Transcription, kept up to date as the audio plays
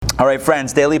All right,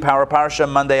 friends, Daily Power Parsha,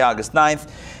 Monday, August 9th,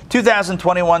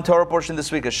 2021, Torah portion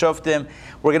this week is Shoftim.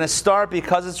 We're going to start,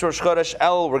 because it's Rosh Chodesh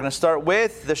El, we're going to start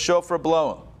with the shofar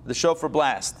blow, the shofar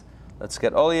blast. Let's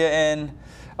get Olia in.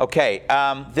 Okay,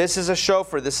 this is a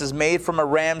shofar. This is made from a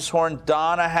ram's horn.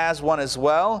 Donna has one as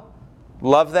well.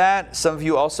 Love that. Some of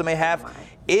you also may have.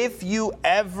 If you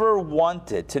ever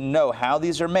wanted to know how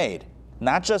these are made,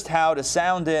 not just how to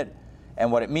sound it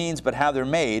and what it means, but how they're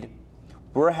made,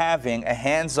 we're having a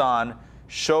hands-on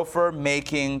shofar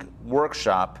making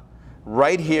workshop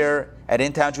right here at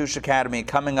In-Town Jewish Academy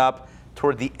coming up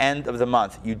toward the end of the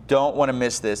month. You don't want to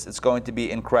miss this. It's going to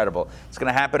be incredible. It's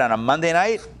going to happen on a Monday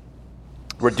night.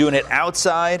 We're doing it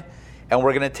outside, and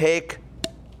we're going to take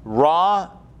raw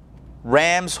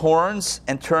ram's horns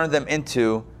and turn them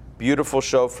into beautiful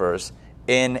shofars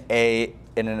in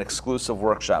an exclusive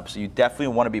workshop. So you definitely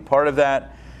want to be part of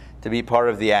that, to be part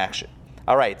of the action.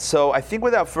 All right, so I think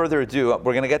without further ado,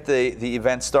 we're going to get the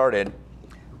event started.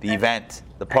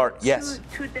 Yes.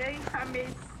 Today, I may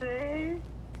say,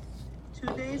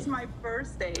 today's my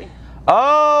birthday.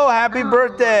 Oh, happy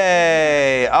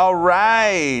birthday. All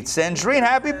right. Sandrine,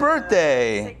 happy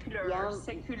birthday.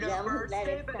 Secular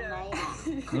birthday,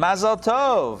 but Mazel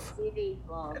tov.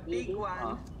 a big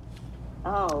one.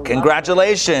 Oh,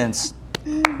 Congratulations.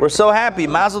 We're so happy.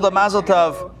 Mazel tov, mazel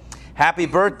tov. Happy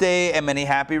birthday and many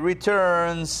happy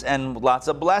returns and lots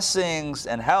of blessings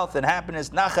and health and happiness,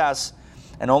 nachas,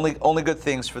 and only good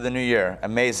things for the new year.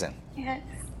 Amazing. Yes.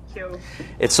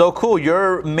 It's so cool.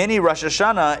 Your mini Rosh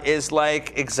Hashanah is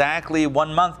like exactly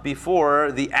 1 month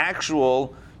before the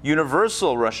actual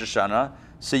universal Rosh Hashanah,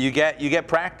 so you get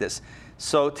practice.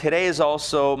 So today is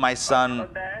also my son,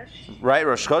 right,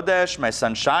 Rosh Chodesh, my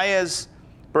son Shaya's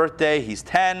birthday. He's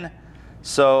 10,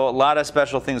 so a lot of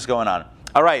special things going on.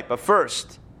 All right, but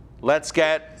first, let's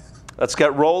get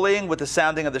rolling with the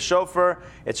sounding of the shofar.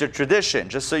 It's a tradition.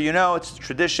 Just so you know, it's a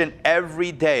tradition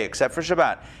every day, except for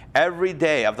Shabbat. Every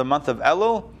day of the month of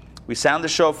Elul, we sound the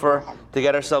shofar to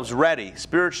get ourselves ready,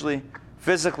 spiritually,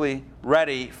 physically,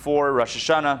 ready for Rosh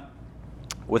Hashanah.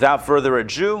 Without further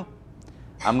ado,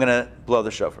 I'm going to blow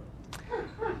the shofar.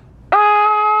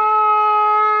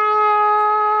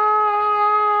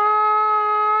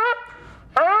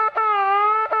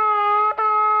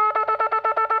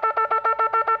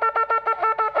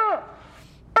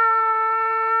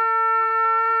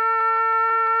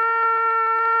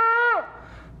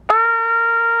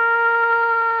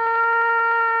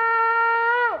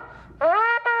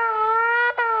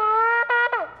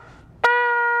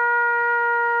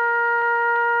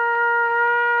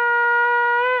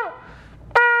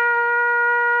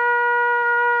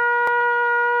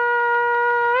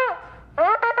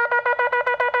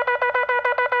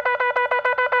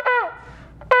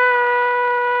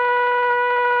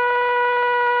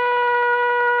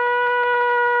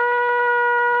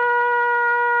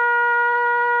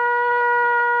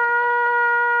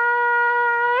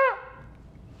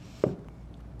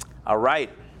 All right,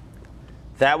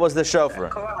 that was the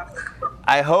shofar.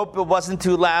 I hope it wasn't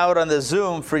too loud on the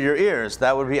Zoom for your ears.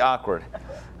 That would be awkward.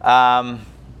 All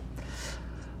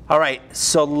right,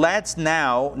 so let's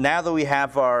now that we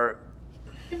have our...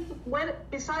 When,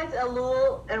 besides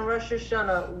Elul and Rosh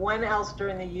Hashanah, when else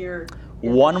during the year?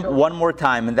 One more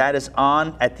time, and that is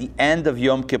on at the end of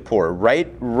Yom Kippur,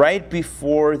 right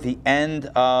before the end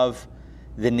of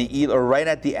the Ne'ilah, or right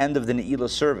at the end of the Ne'ilah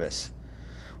service.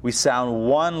 We sound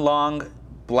one long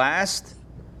blast,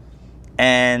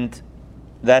 and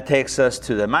that takes us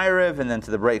to the Ma'ariv and then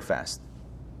to the breakfast.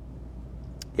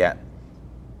 Yeah.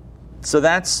 So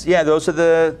those are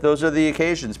the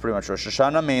occasions pretty much. Rosh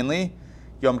Hashanah mainly,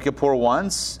 Yom Kippur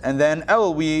once, and then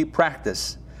El we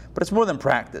practice. But it's more than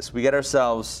practice. We get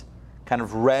ourselves kind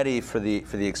of ready for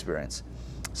the experience.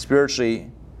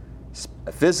 Spiritually,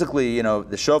 physically,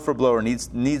 the shofar blower needs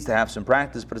to have some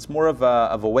practice, but it's more of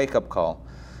a wake-up call,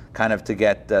 kind of to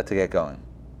get going.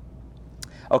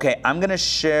 Okay, I'm going to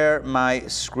share my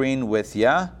screen with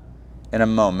you in a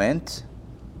moment.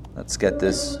 Let's get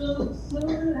this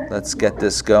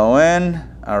going.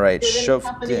 All right, Did it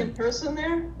happen in person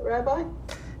there, Rabbi?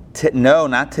 No,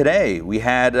 not today. We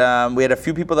had a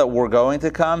few people that were going to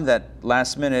come that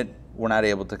last minute were not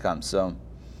able to come. So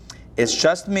it's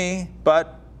just me,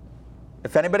 but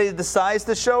if anybody decides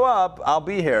to show up, I'll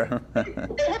be here. They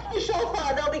have the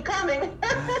shofar, they'll be coming.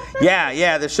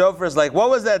 Yeah, the shofar is like,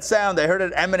 what was that sound? I heard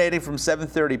it emanating from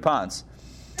 730 Ponds.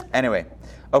 Anyway,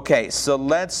 okay, so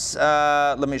let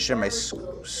me share my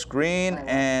screen,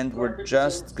 and we're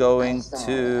just going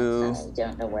to...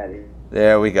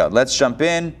 There we go. Let's jump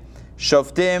in.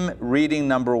 Shoftim, reading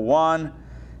number 1.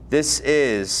 This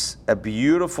is a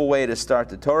beautiful way to start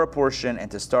the Torah portion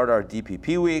and to start our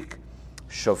DPP week.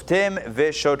 Shoftim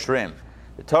v'shotrim.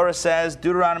 The Torah says,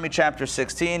 Deuteronomy chapter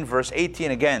 16, verse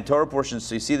 18, again, Torah portion,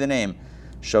 so you see the name.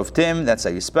 Shoftim, that's how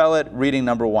you spell it. Reading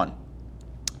number 1.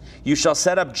 You shall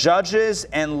set up judges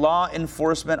and law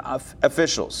enforcement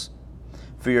officials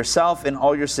for yourself in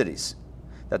all your cities,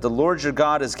 that the Lord your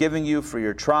God is giving you for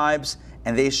your tribes,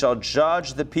 and they shall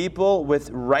judge the people with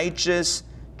righteous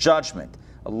judgment.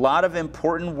 A lot of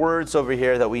important words over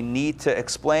here that we need to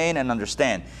explain and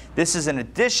understand. This is in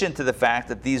addition to the fact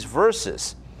that these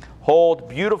verses hold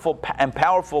beautiful and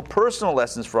powerful personal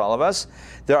lessons for all of us.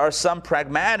 There are some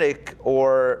pragmatic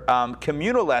or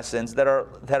communal lessons that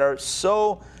are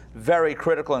so very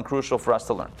critical and crucial for us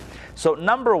to learn. So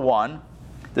number 1,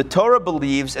 the Torah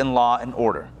believes in law and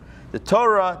order. The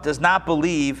Torah does not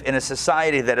believe in a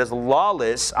society that is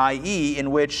lawless, i.e., in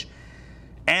which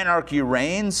anarchy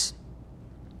reigns,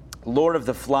 Lord of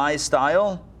the Flies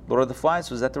style. Lord of the Flies,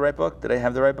 was that the right book? Did I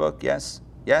have the right book? Yes?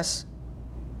 Yes?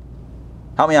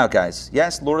 Help me out, guys.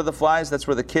 Yes, Lord of the Flies, that's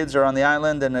where the kids are on the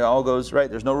island and it all goes, right?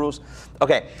 There's no rules.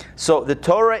 Okay, so the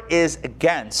Torah is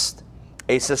against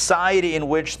a society in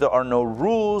which there are no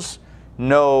rules,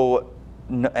 no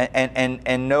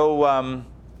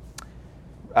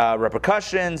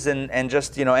repercussions, and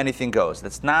just anything goes.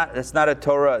 That's not a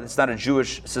Torah. It's not a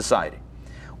Jewish society.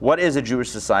 What is a Jewish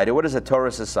society? What is a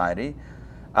Torah society?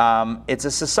 It's a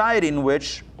society in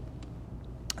which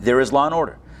there is law and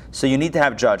order. So you need to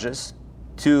have judges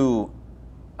to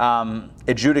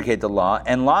adjudicate the law,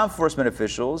 and law enforcement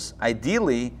officials,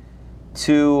 ideally,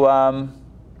 to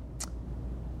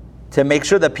make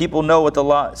sure that people know what the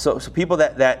law. So people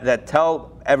that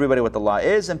tell everybody what the law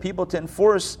is, and people to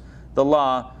enforce the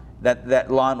law,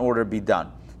 that law and order be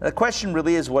done. Now, the question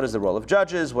really is, what is the role of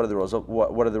judges? What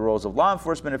are the roles of law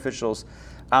enforcement officials?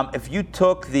 If you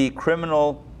took the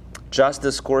criminal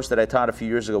justice course that I taught a few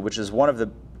years ago, which is one of the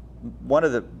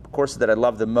courses that I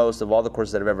love the most of all the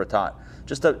courses that I've ever taught,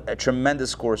 just a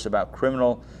tremendous course about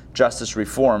criminal justice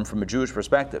reform from a Jewish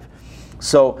perspective.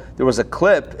 So there was a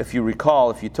clip, if you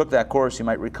recall, if you took that course, you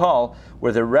might recall,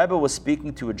 where the Rebbe was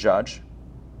speaking to a judge.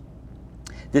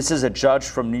 This is a judge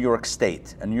from New York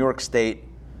State.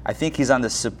 I think he's on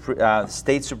the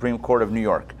State Supreme Court of New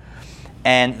York.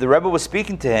 And the Rebbe was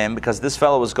speaking to him because this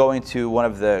fellow was going to one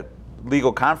of the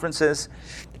legal conferences,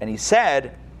 and he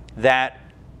said that,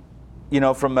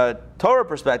 from a Torah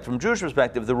perspective, from a Jewish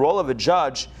perspective, the role of a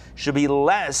judge should be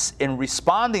less in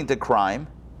responding to crime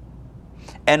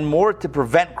and more to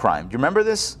prevent crime. Do you remember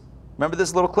this? Remember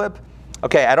this little clip?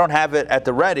 Okay, I don't have it at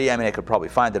the ready. I mean, I could probably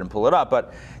find it and pull it up,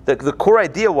 but the core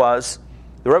idea was,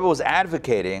 the Rebbe was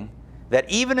advocating that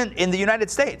even in the United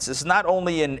States, this is not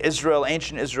only in Israel,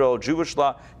 ancient Israel, Jewish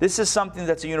law, this is something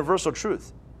that's a universal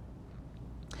truth,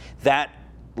 that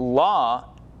law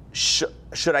should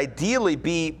ideally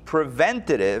be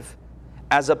preventative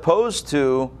as opposed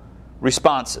to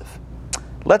responsive.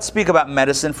 Let's speak about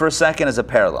medicine for a second as a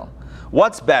parallel.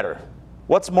 What's better?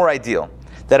 What's more ideal?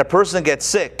 That a person gets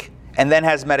sick and then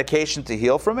has medication to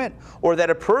heal from it? Or that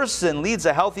a person leads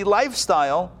a healthy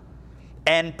lifestyle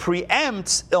and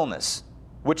preempts illness?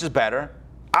 Which is better?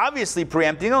 Obviously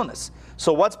preempting illness.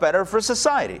 So what's better for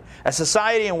society? A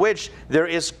society in which there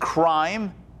is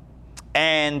crime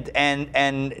and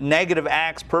negative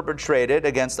acts perpetrated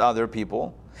against other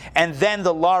people, and then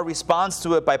the law responds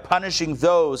to it by punishing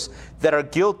those that are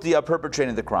guilty of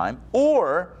perpetrating the crime,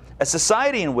 or a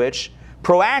society in which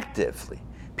proactively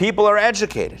people are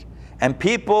educated and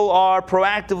people are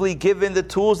proactively given the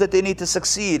tools that they need to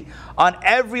succeed on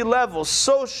every level,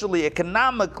 socially,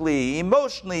 economically,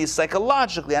 emotionally,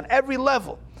 psychologically, on every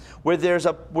level, where there's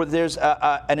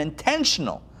an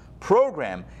intentional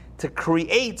program to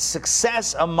create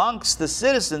success amongst the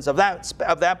citizens of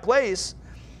that place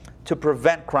to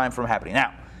prevent crime from happening.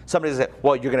 Now, somebody says,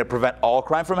 well, you're going to prevent all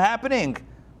crime from happening.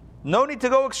 No need to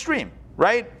go extreme,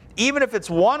 right? Even if it's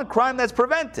one crime that's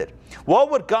prevented. What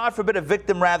would, God forbid, a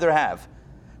victim rather have?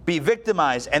 Be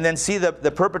victimized and then see the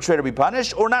perpetrator be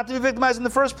punished, or not to be victimized in the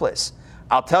first place?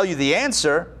 I'll tell you the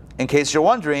answer, in case you're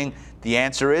wondering. The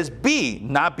answer is B,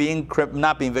 not being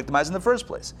victimized in the first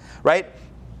place, right?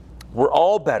 We're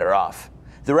all better off.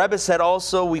 The Rebbe said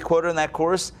also, we quoted in that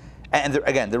course, and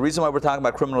again, the reason why we're talking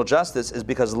about criminal justice is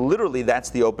because literally that's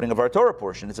the opening of our Torah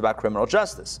portion. It's about criminal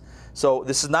justice. So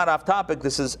this is not off topic,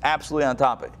 this is absolutely on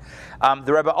topic.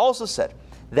 The Rebbe also said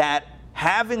that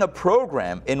having a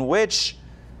program in which,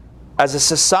 as a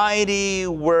society,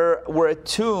 we're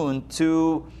attuned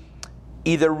to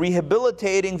either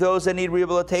rehabilitating those that need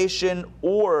rehabilitation,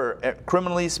 or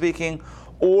criminally speaking,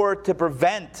 or to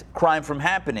prevent crime from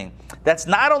happening, that's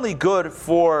not only good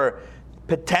for,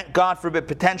 God forbid,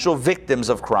 potential victims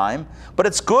of crime, but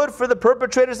it's good for the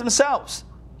perpetrators themselves.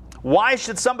 Why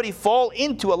should somebody fall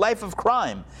into a life of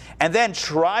crime and then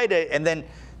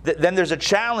then there's a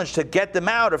challenge to get them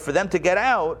out or for them to get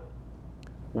out?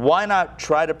 Why not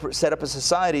try to set up a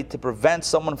society to prevent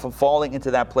someone from falling into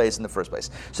that place in the first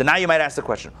place? So now you might ask the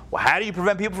question, well, how do you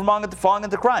prevent people from falling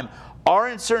into crime?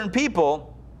 Aren't certain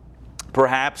people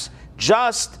perhaps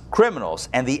just criminals?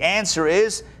 And the answer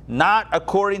is not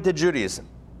according to Judaism.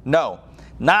 No,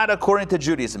 not according to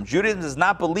Judaism. Judaism does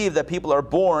not believe that people are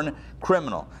born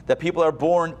criminal, that people are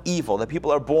born evil, that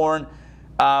people are born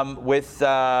with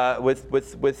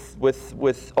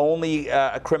only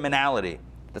criminality.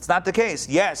 That's not the case.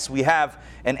 Yes, we have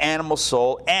an animal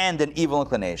soul and an evil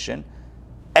inclination.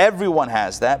 Everyone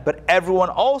has that, but everyone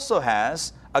also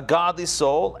has a godly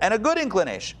soul and a good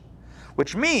inclination,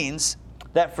 which means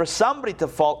that for somebody to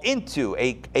fall into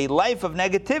a life of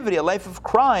negativity, a life of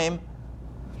crime,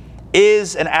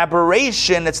 is an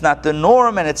aberration. It's not the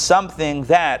norm, and it's something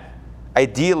that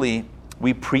ideally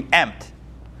we preempt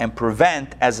and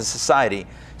prevent as a society.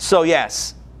 So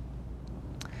yes,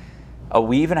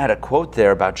 we even had a quote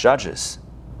there about judges,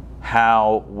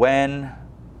 how when,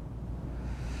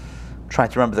 I'm trying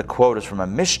to remember the quote, is from a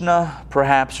Mishnah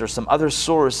perhaps or some other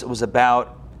source, it was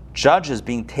about judges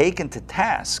being taken to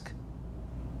task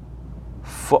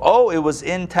for, it was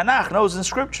in Tanakh, no, it was in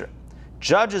Scripture.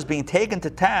 Judges being taken to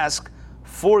task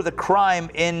for the crime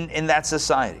in that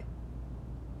society.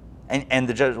 And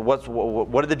the judge, what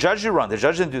did the judge do wrong? The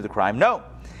judge didn't do the crime. No.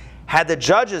 Had the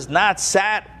judges not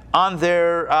sat on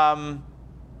their,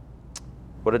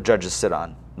 what do judges sit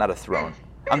on? Not a throne.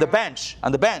 On the bench.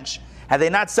 Had they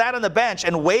not sat on the bench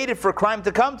and waited for crime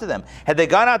to come to them, had they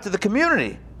gone out to the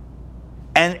community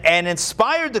and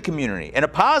inspired the community in a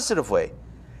positive way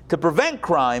to prevent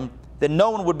crime, then no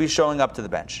one would be showing up to the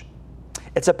bench.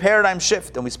 It's a paradigm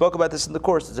shift, and we spoke about this in the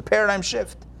course. It's a paradigm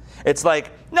shift. It's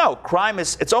like, no, crime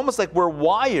is, it's almost like we're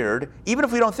wired, even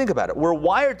if we don't think about it, we're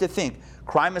wired to think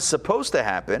crime is supposed to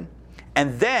happen,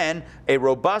 and then a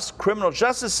robust criminal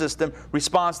justice system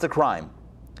responds to crime.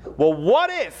 Well, what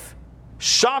if,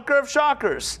 shocker of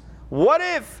shockers, what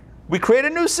if we create a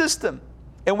new system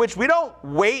in which we don't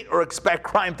wait or expect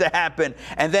crime to happen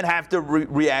and then have to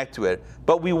react to it,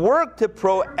 but we work to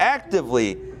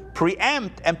proactively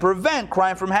preempt and prevent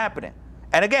crime from happening?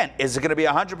 And again, is it going to be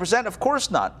 100%? Of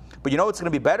course not. But you know what's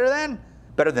going to be better than?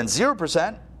 Better than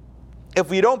 0%. If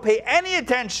we don't pay any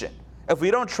attention, if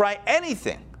we don't try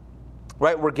anything,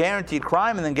 right, we're guaranteed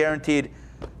crime and then guaranteed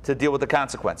to deal with the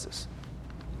consequences.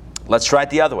 Let's try it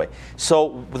the other way.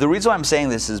 So the reason why I'm saying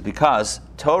this is because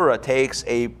Torah takes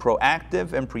a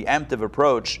proactive and preemptive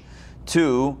approach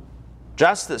to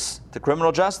justice, to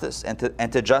criminal justice, and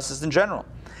to justice in general.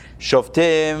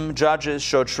 Shoftim, judges,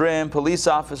 shotrim, police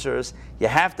officers, you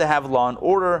have to have law and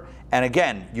order. And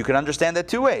again, you can understand that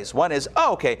two ways. One is,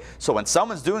 so when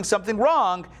someone's doing something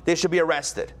wrong, they should be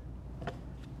arrested.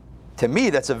 To me,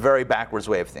 that's a very backwards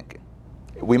way of thinking.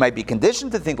 We might be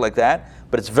conditioned to think like that,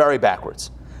 but it's very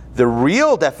backwards. The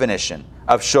real definition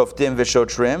of shoftim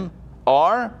v'shotrim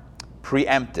are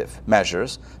preemptive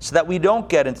measures so that we don't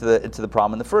get into the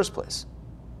problem in the first place.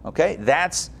 Okay?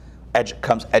 That's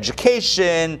comes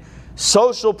education,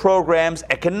 social programs,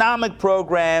 economic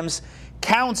programs,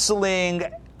 counseling,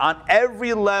 on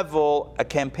every level, a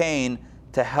campaign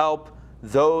to help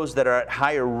those that are at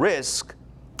higher risk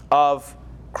of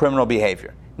criminal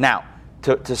behavior. Now,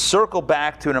 to circle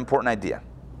back to an important idea,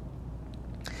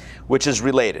 which is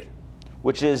related,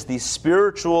 which is the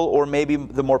spiritual or maybe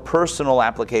the more personal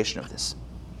application of this.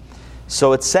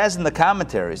 So it says in the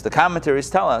commentaries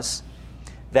tell us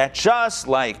that just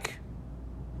like,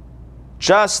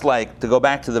 to go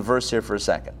back to the verse here for a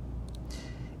second,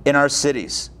 in our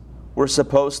cities, we're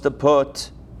supposed to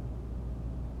put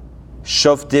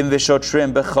shoftim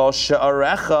v'shotrim b'chol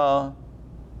she'arecha.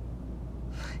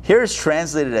 Here it's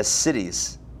translated as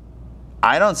cities.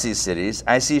 I don't see cities.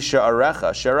 I see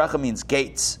she'arecha. She'arecha means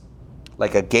gates,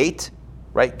 like a gate,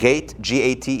 right? Gate,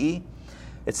 G-A-T-E.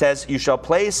 It says, you shall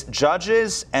place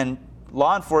judges and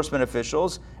law enforcement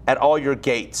officials at all your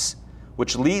gates,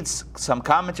 which leads some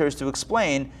commentaries to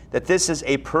explain that this is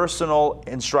a personal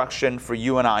instruction for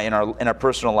you and I in our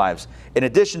personal lives. In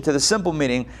addition to the simple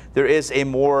meaning, there is a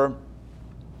more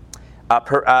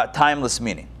timeless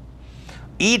meaning.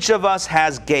 Each of us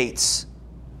has gates.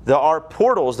 There are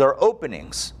portals, there are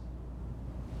openings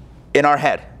in our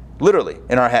head, literally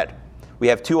in our head. We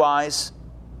have 2 eyes,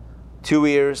 2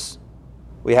 ears,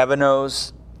 we have a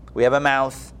nose, we have a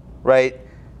mouth, right?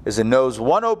 Is a nose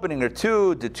one opening or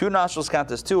two? Do two nostrils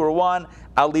count as two or one?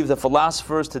 I'll leave the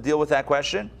philosophers to deal with that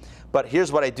question. But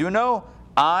here's what I do know.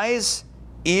 Eyes,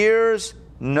 ears,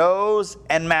 nose,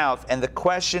 and mouth. And the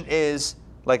question is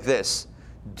like this.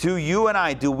 Do you and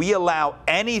I, do we allow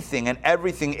anything and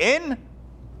everything in?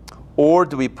 Or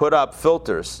do we put up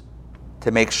filters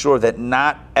to make sure that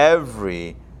not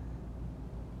every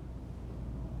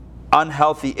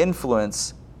unhealthy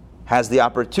influence has the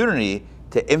opportunity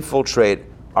to infiltrate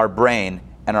our brain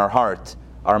and our heart,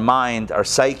 our mind, our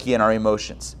psyche, and our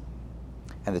emotions?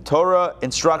 And the Torah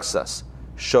instructs us,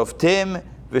 Shoftim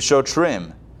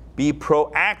v'shotrim, be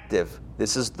proactive.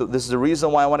 This is the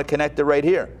reason why I want to connect it right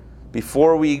here.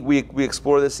 Before we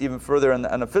explore this even further on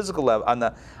a physical level, on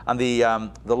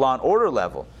the law and order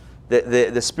level,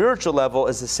 the spiritual level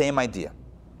is the same idea,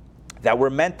 that we're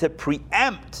meant to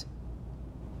preempt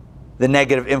the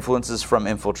negative influences from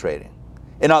infiltrating.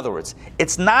 In other words,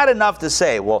 it's not enough to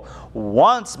say, well,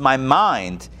 once my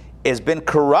mind has been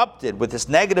corrupted with this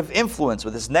negative influence,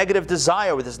 with this negative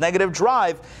desire, with this negative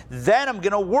drive, then I'm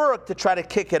going to work to try to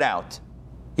kick it out.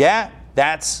 Yeah,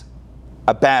 that's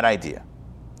a bad idea.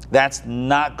 That's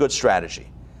not good strategy.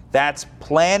 That's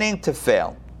planning to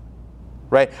fail,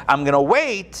 right? I'm going to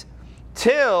wait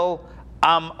till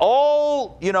I'm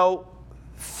all,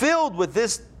 filled with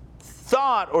this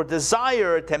thought or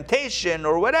desire or temptation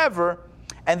or whatever,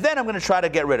 and then I'm going to try to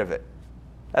get rid of it.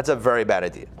 That's a very bad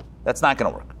idea. That's not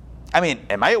going to work. I mean,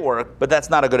 it might work, but that's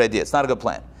not a good idea. It's not a good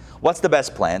plan. What's the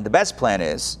best plan? The best plan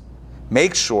is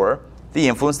make sure the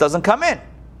influence doesn't come in.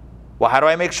 Well, how do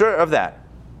I make sure of that?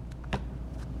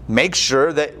 Make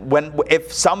sure that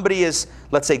if somebody is,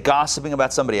 let's say, gossiping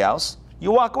about somebody else,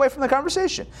 you walk away from the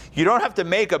conversation. You don't have to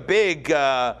make a big,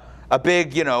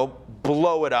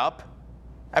 blow it up.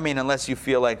 I mean, unless you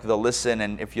feel like they'll listen,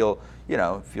 and if you'll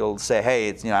say, hey,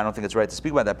 it's, I don't think it's right to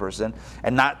speak about that person,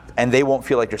 and they won't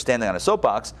feel like you're standing on a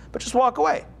soapbox, but just walk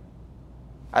away.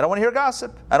 I don't want to hear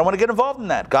gossip. I don't want to get involved in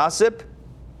that. Gossip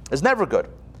is never good.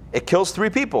 It kills three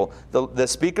people, the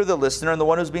speaker, the listener, and the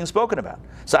one who's being spoken about.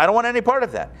 So I don't want any part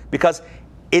of that, because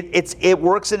it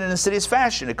works in an insidious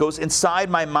fashion. It goes inside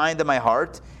my mind and my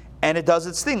heart, and it does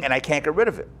its thing, and I can't get rid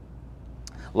of it.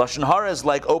 Lashon hara is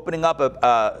like opening up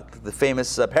the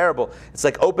famous parable. It's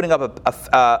like opening up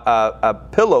a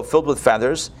pillow filled with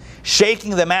feathers,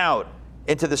 shaking them out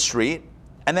into the street,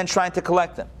 and then trying to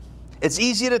collect them. It's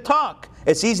easy to talk.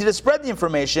 It's easy to spread the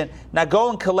information. Now go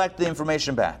and collect the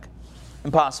information back.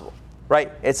 Impossible,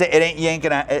 right? It's not going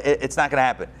to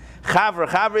happen.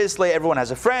 Chavra islay, everyone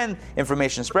has a friend,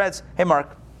 information spreads. Hey,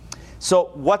 Mark. So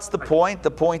what's the point?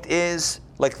 The point is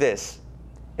like this.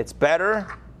 It's better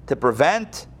to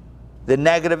prevent the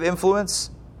negative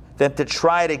influence than to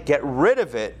try to get rid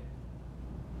of it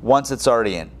once it's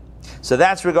already in. So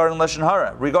that's regarding Lashon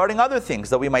hara. Regarding other things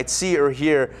that we might see or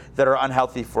hear that are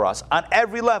unhealthy for us on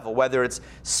every level, whether it's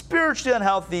spiritually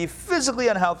unhealthy, physically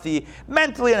unhealthy,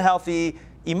 mentally unhealthy,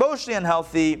 emotionally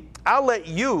unhealthy, I'll let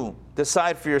you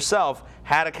decide for yourself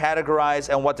how to categorize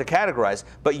and what to categorize.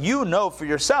 But you know for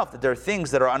yourself that there are things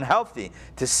that are unhealthy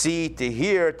to see, to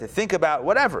hear, to think about,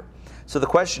 whatever. So the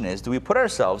question is, do we put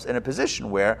ourselves in a position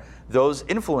where those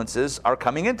influences are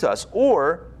coming into us,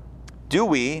 or do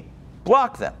we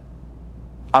block them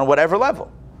on whatever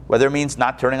level, whether it means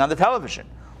not turning on the television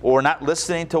or not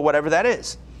listening to whatever that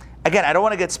is? Again, I don't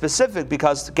want to get specific,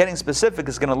 because getting specific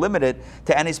is going to limit it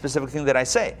to any specific thing that I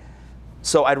say.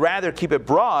 So I'd rather keep it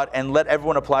broad and let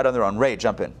everyone apply it on their own. Ray,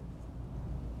 jump in.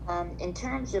 In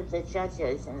terms of the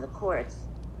judges and the courts,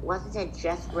 wasn't it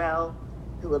Jethro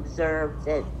who observed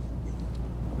that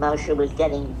Moshe was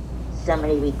getting so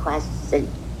many requests that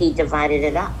he divided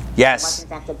it up? Yes. Wasn't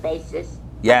that the basis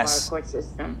of our court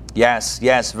system?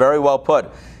 Yes, very well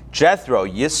put. Jethro,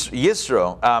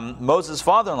 Yisro, Moses'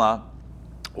 father-in-law,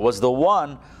 was the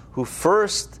one who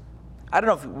first, I don't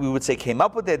know if we would say came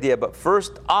up with the idea, but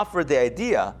first offered the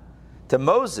idea to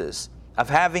Moses of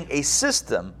having a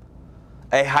system,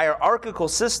 a hierarchical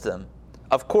system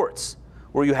of courts,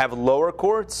 where you have lower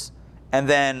courts, and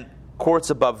then courts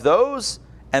above those,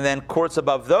 and then courts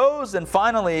above those, and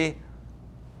finally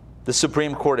the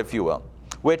Supreme Court, if you will,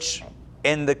 which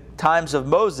in the times of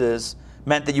Moses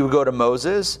meant that you would go to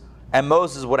Moses, and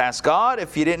Moses would ask God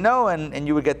if he didn't know, and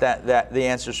you would get the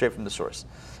answer straight from the source.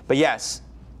 But yes,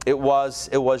 it was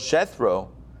Jethro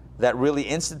that really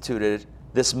instituted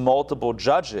this multiple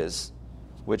judges,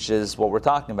 which is what we're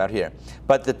talking about here.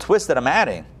 But the twist that I'm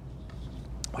adding,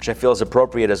 which I feel is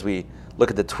appropriate as we look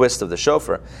at the twist of the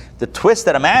shofar, the twist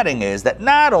that I'm adding is that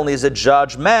not only is a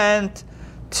judge meant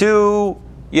to,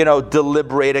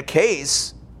 deliberate a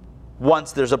case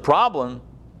once there's a problem,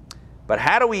 but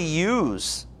how do we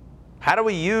use How do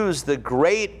we use the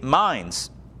great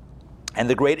minds and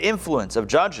the great influence of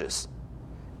judges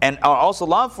and also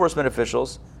law enforcement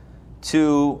officials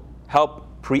to help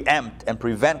preempt and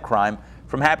prevent crime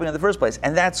from happening in the first place?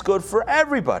 And that's good for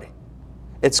everybody.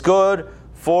 It's good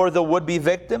for the would-be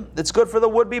victim. It's good for the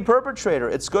would-be perpetrator.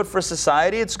 It's good for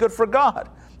society. It's good for God.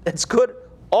 It's good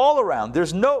all around.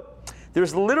 There's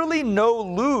literally no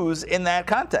lose in that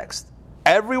context.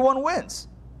 Everyone wins.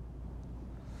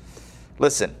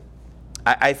 Listen,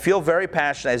 I feel very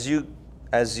passionate,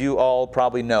 as you all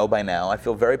probably know by now, I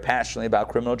feel very passionately about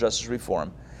criminal justice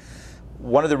reform.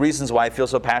 One of the reasons why I feel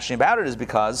so passionate about it is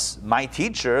because my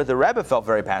teacher, the Rebbe, felt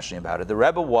very passionate about it. The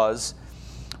Rebbe was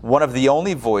one of the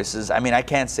only voices, I mean, I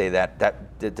can't say that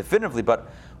definitively,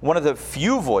 but one of the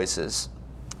few voices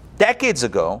decades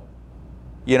ago,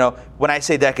 when I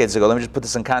say decades ago, let me just put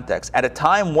this in context, at a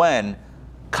time when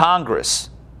Congress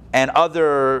and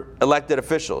other elected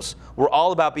officials were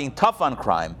all about being tough on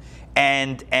crime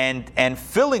and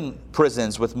filling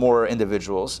prisons with more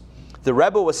individuals, the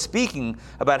Rebbe was speaking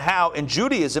about how in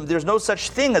Judaism there's no such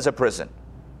thing as a prison.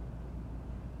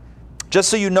 Just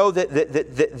so you know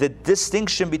the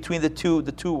distinction between the two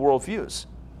worldviews.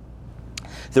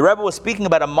 The Rebbe was speaking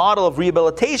about a model of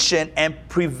rehabilitation and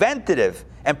preventative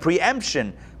and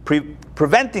preemption,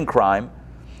 preventing crime,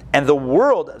 and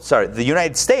the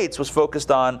United States was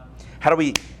focused on how do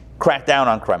we crack down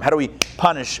on crime? How do we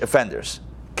punish offenders?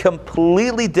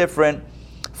 Completely different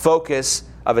focus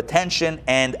of attention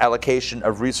and allocation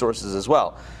of resources as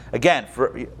well. Again,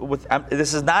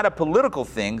 this is not a political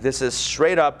thing. This is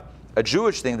straight up a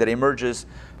Jewish thing that emerges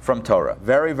from Torah.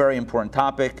 Very, very important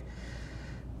topic.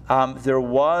 There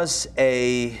was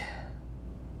an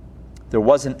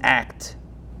act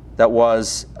that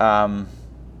was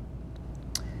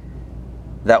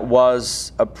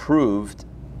approved,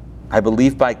 I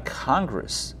believe, by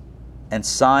Congress and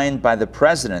signed by the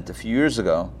president a few years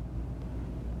ago.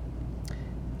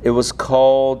 It was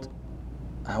called,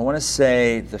 I want to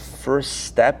say, the First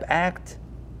Step Act,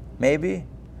 maybe?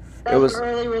 That was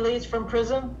early release from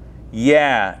prison?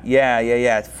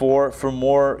 Yeah. For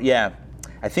more, yeah.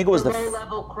 I think it was the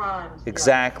low-level crimes.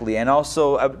 Exactly, yeah. And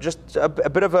also just a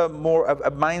bit of a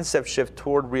mindset shift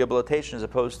toward rehabilitation as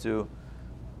opposed to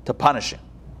punishing.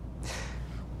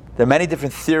 There are many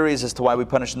different theories as to why we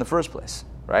punish in the first place,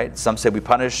 right? Some say we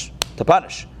punish, to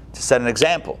set an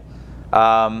example,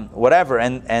 whatever.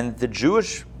 And the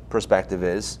Jewish perspective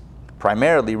is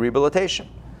primarily rehabilitation.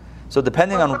 So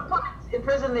depending on in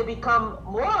prison, they become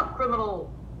more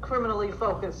criminally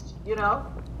focused.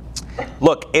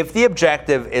 Look, if the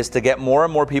objective is to get more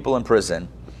and more people in prison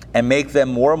and make them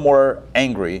more and more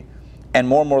angry and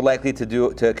more likely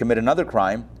to commit another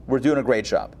crime, we're doing a great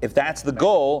job. If that's the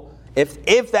goal,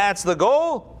 if that's the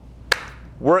goal,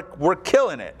 we're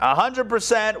killing it.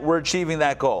 100%, we're achieving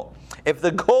that goal. If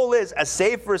the goal is a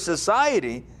safer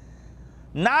society,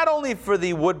 not only for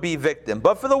the would-be victim,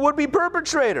 but for the would-be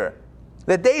perpetrator,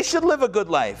 that they should live a good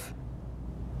life,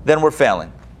 then we're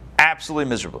failing. Absolutely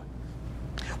miserably.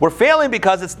 We're failing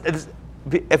because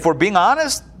if we're being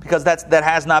honest, because that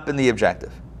has not been the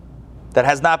objective. That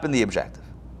has not been the objective.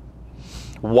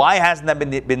 Why hasn't that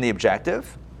been the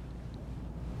objective?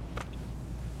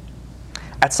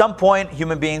 At some point,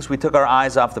 human beings, we took our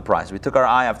eyes off the prize. We took our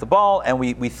eye off the ball, and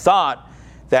we thought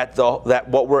that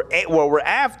what we're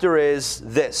after is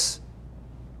this: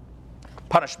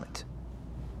 punishment.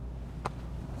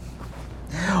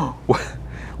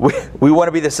 We want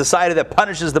to be the society that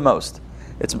punishes the most.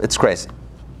 It's crazy.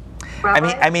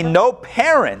 I mean, no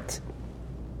parent,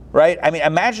 right? I mean,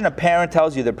 imagine a parent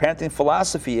tells you their parenting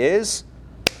philosophy is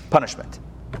punishment.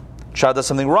 Child does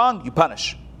something wrong, you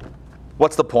punish.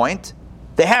 What's the point?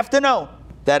 They have to know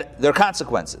that there are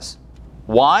consequences.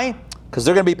 Why? Because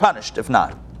they're going to be punished if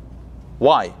not.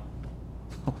 Why?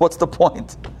 What's the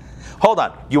point? Hold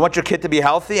on. You want your kid to be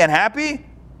healthy and happy?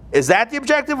 Is that the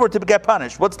objective, or to get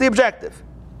punished? What's the objective?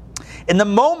 In the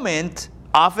moment,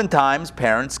 oftentimes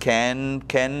parents can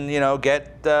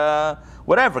get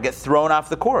thrown off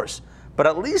the course. But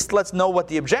at least let's know what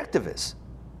the objective is,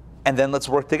 and then let's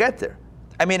work to get there.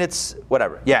 I mean, it's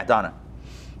whatever. Yeah, Donna.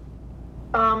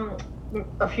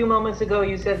 A few moments ago,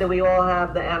 you said that we all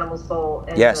have the animal soul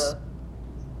and yes. the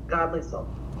godly soul.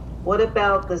 What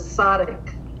about the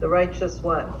tzaddik, the righteous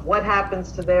one? What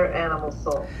happens to their animal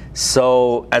soul?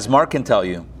 So, as Mark can tell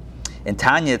you, in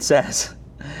Tanya it says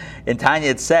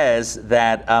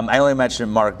that I only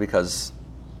mentioned Mark because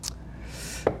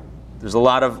there's a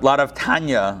lot of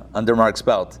Tanya under Mark's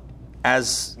belt,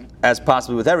 as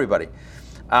possibly with everybody.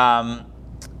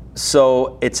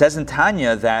 So it says in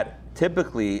Tanya that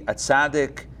typically a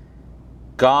tzaddik,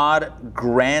 God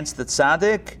grants the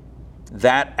tzaddik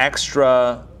that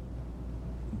extra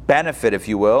benefit, if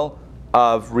you will,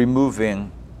 of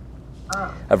removing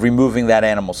that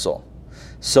animal soul.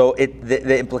 So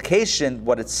the implication,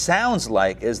 what it sounds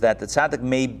like, is that the tzaddik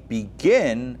may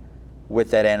begin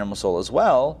with that animal soul as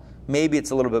well. Maybe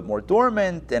it's a little bit more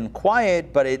dormant and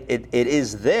quiet, but it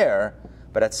is there.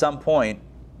 But at some point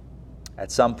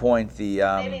the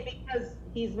maybe because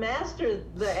he's mastered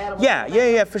the animal.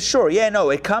 Yeah, for sure. Yeah, no,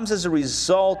 it comes as a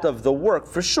result of the work,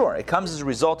 for sure. It comes as a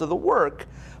result of the work.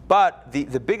 But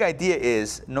the big idea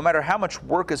is, no matter how much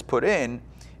work is put in,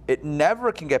 it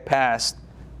never can get past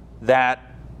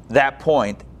that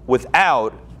point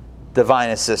without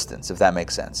divine assistance, if that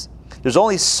makes sense. There's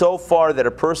only so far that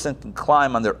a person can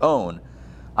climb on their own,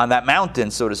 on that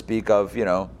mountain, so to speak, of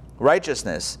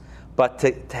righteousness. But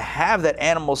to have that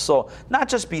animal soul not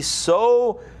just be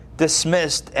so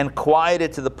dismissed and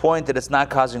quieted to the point that it's not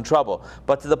causing trouble,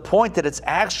 but to the point that it's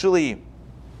actually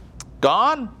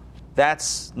gone,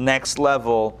 that's next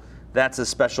level. That's a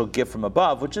special gift from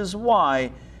above, which is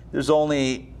why there's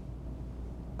only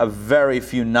a very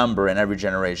few number in every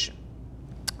generation.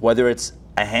 Whether it's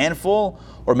a handful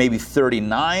or maybe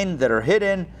 39 that are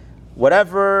hidden,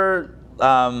 whatever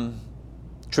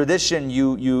tradition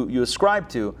you ascribe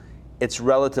to, it's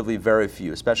relatively very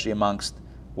few, especially amongst,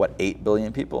 8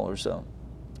 billion people or so,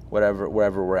 wherever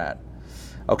we're at.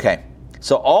 Okay,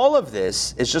 so all of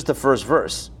this is just the first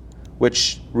verse,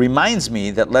 which reminds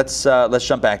me that let's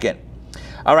jump back in.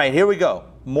 All right, here we go.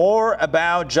 More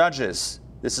about judges.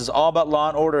 This is all about law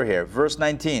and order here. Verse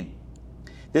 19.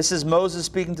 This is Moses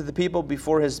speaking to the people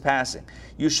before his passing.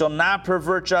 You shall not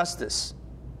pervert justice.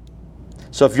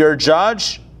 So if you're a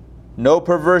judge, no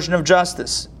perversion of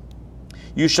justice.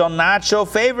 You shall not show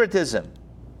favoritism,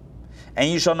 and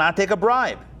you shall not take a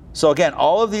bribe. So again,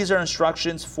 all of these are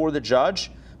instructions for the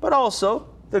judge, but also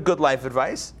they're good life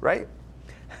advice, right?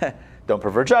 Don't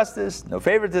pervert justice, no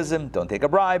favoritism, don't take a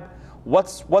bribe.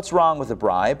 What's wrong with a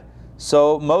bribe?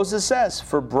 So Moses says,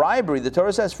 for bribery, the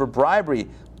Torah says, for bribery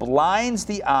blinds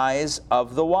the eyes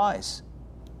of the wise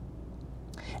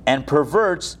and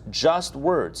perverts just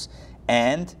words.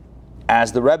 And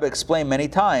as the Rebbe explained many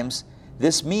times,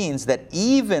 this means that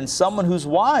even someone who's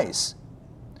wise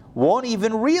won't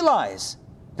even realize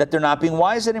that they're not being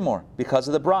wise anymore because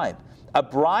of the bribe. A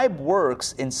bribe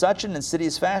works in such an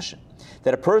insidious fashion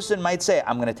that a person might say,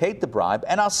 I'm going to take the bribe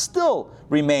and I'll still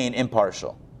remain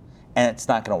impartial. And it's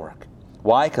not going to work.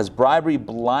 Why? Because bribery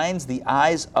blinds the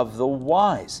eyes of the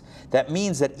wise. That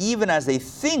means that even as they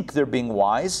think they're being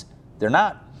wise, they're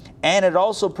not. And it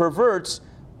also perverts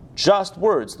just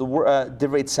words. The word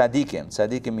divrei tzadikim.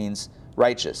 Tzadikim means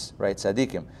righteous, right?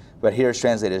 Tzadikim. But here it's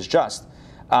translated as just.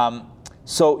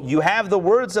 So you have the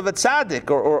words of a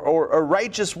tzaddik or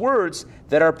righteous words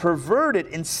that are perverted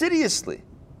insidiously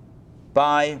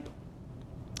by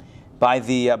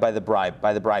the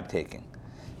bribe taking.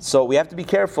 So we have to be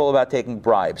careful about taking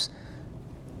bribes.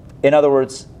 In other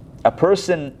words,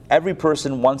 every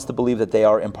person wants to believe that they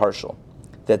are impartial,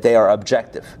 that they are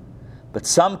objective. But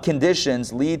some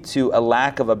conditions lead to a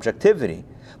lack of objectivity.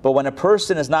 But when a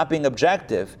person is not being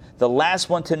objective, the last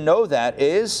one to know that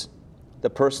is the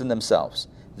person themselves.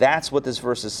 That's what this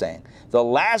verse is saying. The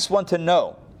last one to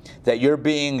know that you're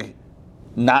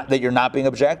not being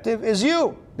objective is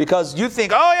you. Because you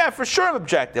think, oh yeah, for sure I'm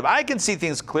objective. I can see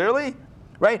things clearly.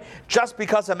 Right? Just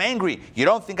because I'm angry, you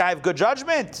don't think I have good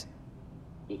judgment?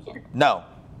 No.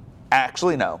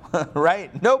 Actually, no. Right?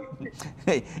 Nope.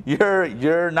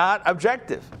 You're not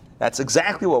objective. That's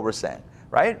exactly what we're saying.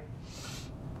 Right?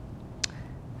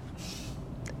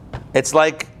 It's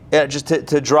like, just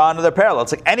to draw another parallel,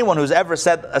 it's like anyone who's ever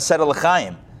said a set of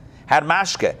l'chaim, had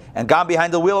mashke, and gone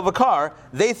behind the wheel of a car,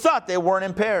 they thought they weren't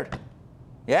impaired.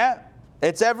 Yeah?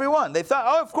 It's everyone. They thought,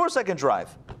 oh, of course I can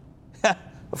drive.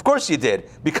 Of course you did,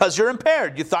 because you're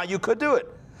impaired. You thought you could do it.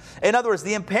 In other words,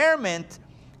 the impairment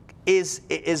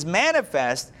is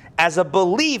manifest as a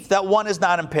belief that one is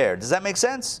not impaired. Does that make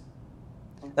sense?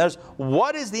 In other words,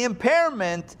 what is the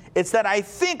impairment? It's that I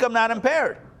think I'm not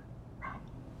impaired.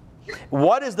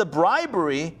 What is the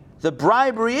bribery? The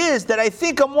bribery is that I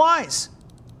think I'm wise,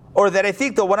 or that I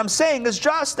think that what I'm saying is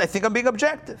just. I think I'm being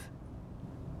objective.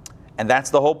 And that's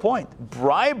the whole point.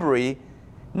 Bribery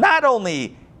not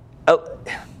only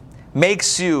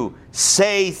makes you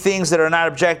say things that are not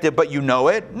objective, but you know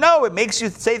it. No, it makes you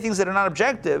say things that are not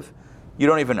objective. You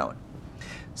don't even know it.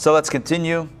 So let's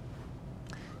continue.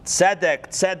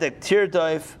 Tzedek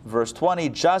tirdoif, verse 20,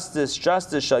 justice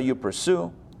shall you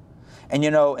pursue. And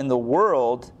in the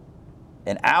world,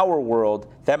 in our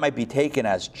world, that might be taken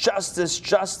as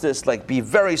justice, like be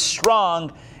very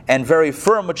strong and very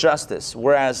firm with justice.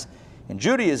 Whereas in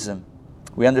Judaism,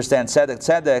 We understand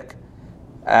tzedek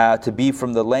to be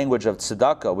from the language of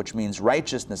tzedakah, which means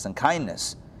righteousness and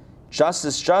kindness.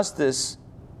 Justice,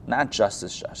 not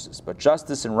justice, but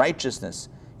justice and righteousness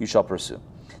you shall pursue,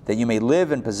 that you may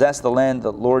live and possess the land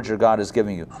the Lord your God is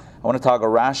giving you. I want to talk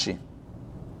about Rashi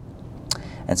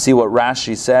and see what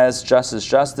Rashi says.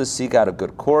 Justice, seek out a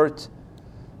good court.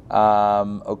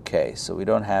 Okay, so we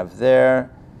don't have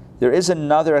there. There is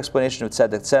another explanation of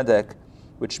tzedek,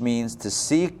 which means to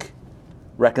seek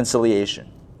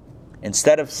reconciliation.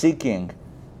 Instead of seeking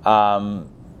to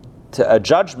a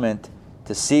judgment,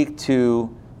 to seek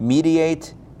to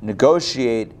mediate,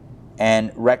 negotiate,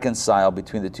 and reconcile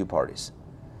between the two parties.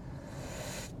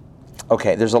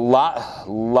 Okay, there's a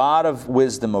lot of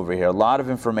wisdom over here, a lot of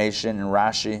information in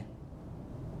Rashi.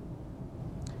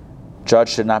 Judge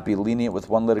should not be lenient with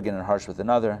one litigant and harsh with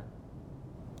another.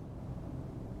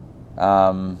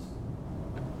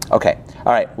 Okay,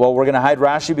 all right. Well, we're going to hide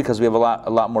Rashi because we have a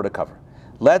lot more to cover.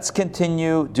 Let's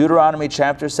continue Deuteronomy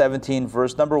chapter 17,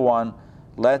 verse number 1.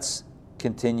 Let's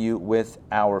continue with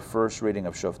our first reading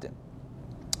of Shoftim.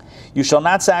 You shall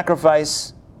not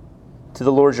sacrifice to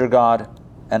the Lord your God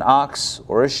an ox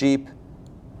or a sheep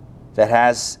that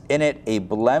has in it a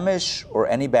blemish or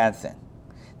any bad thing.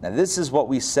 Now, this is what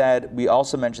we said. We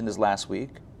also mentioned this last week.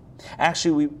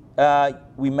 Actually,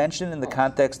 we mentioned in the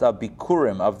context of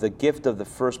Bikurim, of the gift of the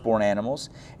firstborn animals,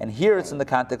 and here it's in the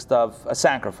context of a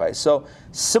sacrifice. So,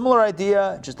 similar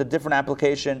idea, just a different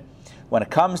application. When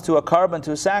it comes to a carbon,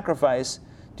 to a sacrifice,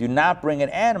 do not bring an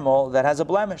animal that has a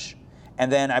blemish.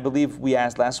 And then I believe we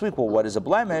asked last week, well, what is a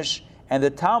blemish? And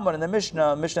the Talmud and the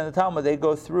Mishnah and the Talmud, they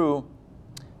go through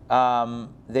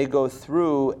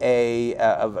a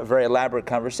very elaborate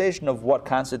conversation of what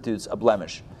constitutes a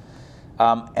blemish.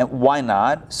 And why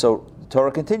not? So the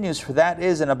Torah continues, for that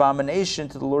is an abomination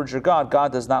to the Lord your God.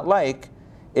 God does not like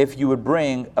if you would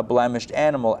bring a blemished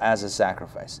animal as a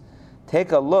sacrifice.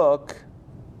 Take a look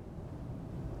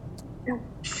at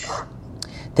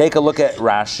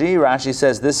Rashi. Rashi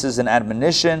says this is an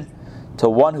admonition to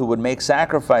one who would make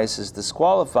sacrifices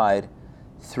disqualified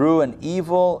through an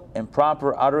evil,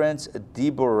 improper utterance,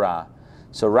 dibura.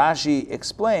 So Rashi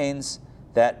explains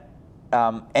that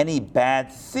any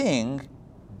bad thing,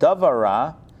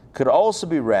 davara, could also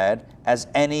be read as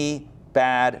any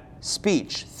bad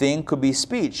speech. Thing could be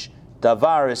speech.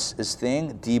 Davar is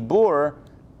thing. Dibur,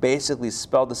 basically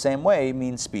spelled the same way,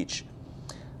 means speech.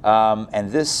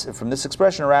 And from this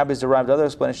expression, rabbis derived other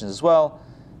explanations as well,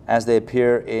 as they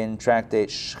appear in tractate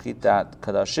Shchitat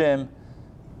Kadashim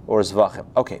or Zvachim.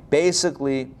 Okay,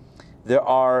 basically, there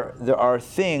are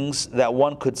things that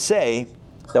one could say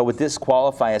that would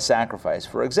disqualify a sacrifice.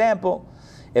 For example,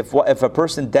 if a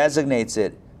person designates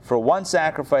it for one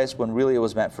sacrifice when really it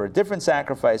was meant for a different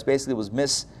sacrifice, basically it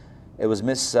was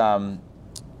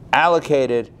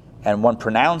misallocated, and one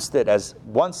pronounced it as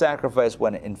one sacrifice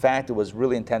when in fact it was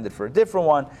really intended for a different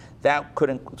one, that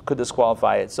could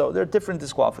disqualify it. So there are different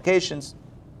disqualifications.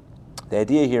 The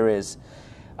idea here is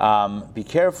be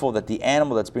careful that the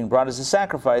animal that's being brought as a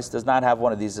sacrifice does not have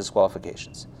one of these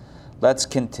disqualifications. Let's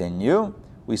continue.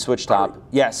 We switch top.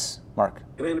 Yes, Mark.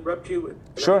 Can I interrupt you?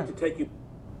 Sure. I need to take you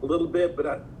a little bit,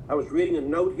 but I was reading a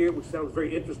note here which sounds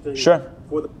very interesting. Sure.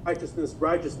 For the righteousness,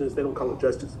 they don't call it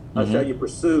justice. How shall you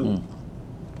pursue?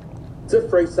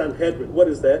 Zifrei Sanhedrin, what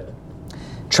is that?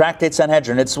 Tractate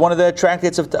Sanhedrin. It's one of the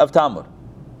tractates of Talmud.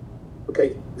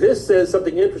 Okay, this says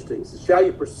something interesting. It says, shall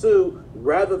you pursue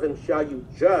rather than shall you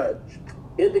judge,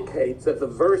 indicates that the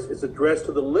verse is addressed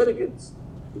to the litigants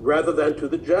rather than to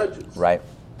the judges. Right.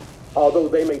 Although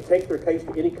they may take their case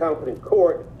to any competent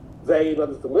court, they, in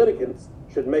other words, the litigants,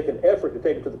 should make an effort to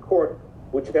take it to the court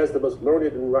which has the most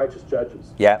learned and righteous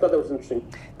judges. Yeah. I thought that was interesting.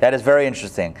 That is very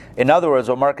interesting. In other words,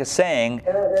 what Mark is saying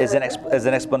is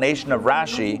an explanation of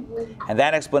Rashi, and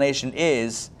that explanation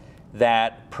is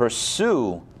that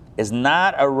pursue is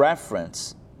not a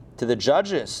reference to the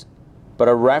judges, but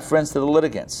a reference to the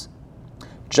litigants.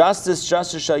 Justice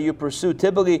shall you pursue.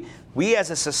 Typically, we as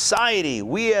a society,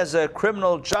 we as a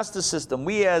criminal justice system,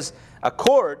 we as a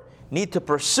court need to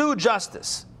pursue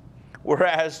justice.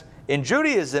 Whereas in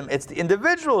Judaism, it's the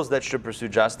individuals that should pursue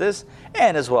justice,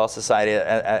 and as well society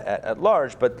at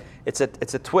large, but it's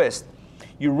a twist.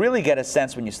 You really get a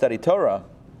sense when you study Torah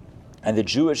and the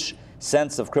Jewish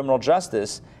sense of criminal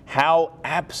justice, how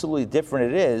absolutely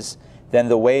different it is than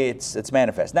the way it's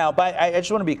manifest. Now, I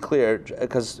just want to be clear,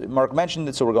 because Mark mentioned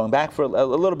it, so we're going back for a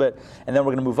little bit, and then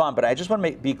we're going to move on, but I just want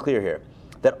to be clear here,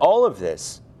 that all of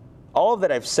that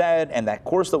I've said and that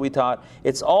course that we taught,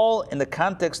 it's all in the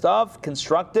context of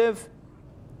constructive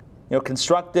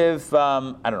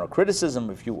criticism.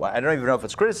 I don't even know if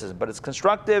it's criticism, but it's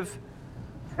constructive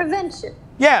prevention.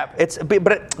 Yeah,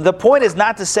 but the point is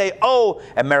not to say, oh,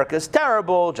 America's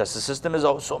terrible, justice system is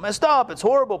so messed up, it's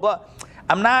horrible, blah.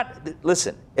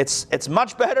 Listen, it's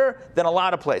much better than a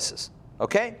lot of places,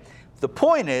 okay? The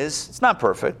point is, it's not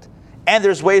perfect, and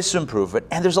there's ways to improve it,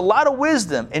 and there's a lot of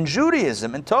wisdom in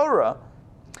Judaism and Torah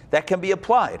that can be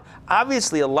applied.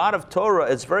 Obviously, a lot of Torah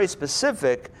is very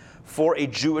specific for a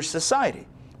Jewish society,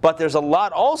 but there's a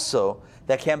lot also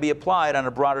that can be applied on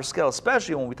a broader scale,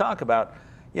 especially when we talk about,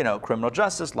 criminal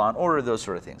justice, law and order, those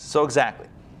sort of things. So exactly,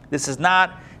 it's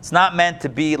not meant to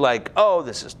be like, oh,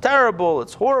 this is terrible,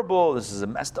 it's horrible, this is a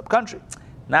messed up country.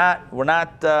 We're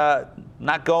not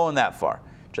going that far.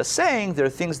 Just saying there are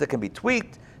things that can be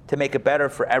tweaked to make it better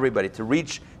for everybody, to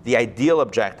reach the ideal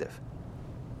objective.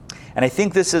 And I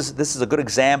think this is a good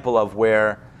example of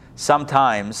where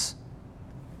sometimes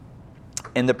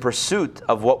in the pursuit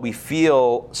of what we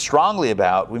feel strongly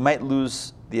about, we might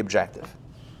lose the objective.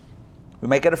 We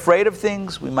might get afraid of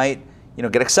things, we might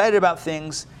get excited about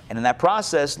things, and in that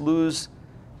process lose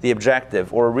the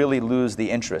objective or really lose the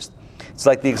interest. It's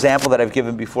like the example that I've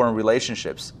given before in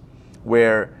relationships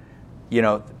where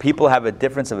people have a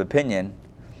difference of opinion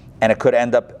and it could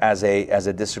end up as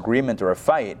a disagreement or a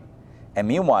fight, and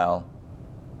meanwhile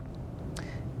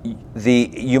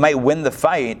you might win the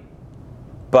fight,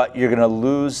 but you're going to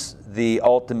lose the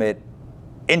ultimate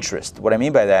interest. What I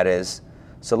mean by that is,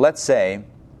 so let's say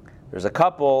there's a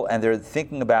couple and they're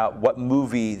thinking about what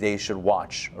movie they should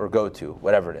watch or go to,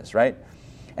 whatever it is, right?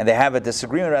 And they have a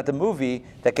disagreement about the movie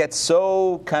that gets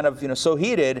so kind of, so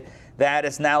heated that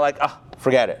it's now like,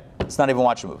 forget it. Let's not even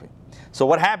watch a movie. So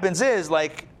what happens is,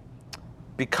 like,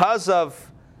 because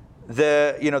of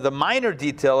the minor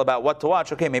detail about what to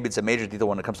watch, okay, maybe it's a major detail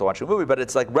when it comes to watching a movie, but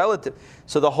it's like relative.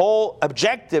 So the whole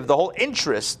objective, the whole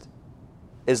interest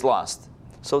is lost.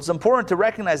 So it's important to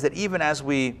recognize that even as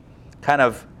we kind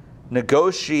of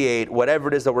negotiate whatever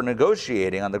it is that we're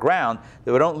negotiating on the ground,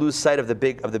 that we don't lose sight of the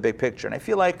big picture. And I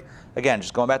feel like, again,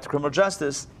 just going back to criminal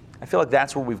justice, I feel like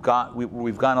that's where we've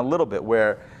gone a little bit,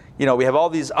 where we have all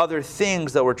these other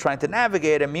things that we're trying to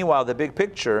navigate, and meanwhile the big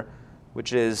picture,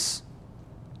 which is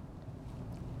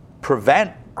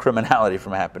prevent criminality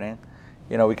from happening,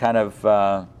 we kind of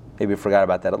maybe forgot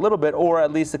about that a little bit, or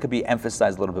at least it could be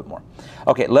emphasized a little bit more.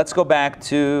 Okay, let's go back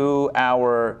to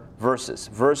our verses.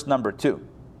 Verse number 2.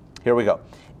 Here we go.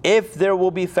 If there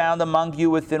will be found among you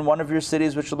within one of your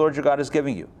cities which the Lord your God is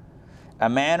giving you, a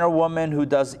man or woman who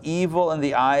does evil in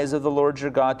the eyes of the Lord your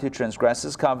God to transgress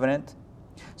his covenant.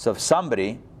 So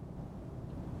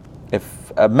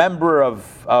if a member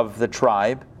of the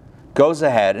tribe goes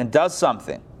ahead and does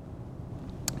something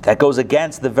that goes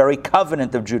against the very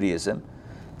covenant of Judaism,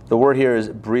 the word here is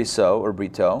briso or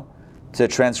brito, to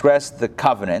transgress the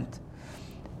covenant,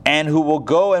 and who will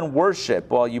go and worship.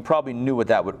 Well, you probably knew what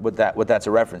that's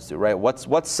a reference to, right?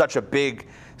 What's such a big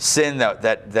sin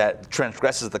that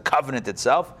transgresses the covenant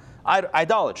itself?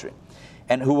 Idolatry.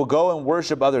 And who will go and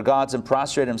worship other gods and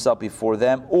prostrate himself before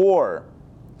them, or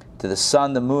to the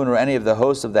sun, the moon, or any of the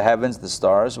hosts of the heavens, the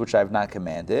stars, which I have not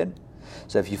commanded.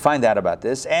 So if you find out about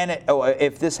this, and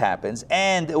if this happens,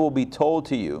 and it will be told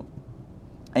to you,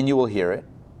 and you will hear it,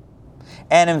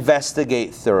 and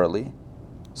investigate thoroughly.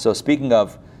 So speaking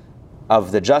of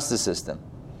the justice system,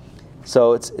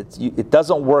 so it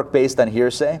doesn't work based on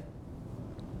hearsay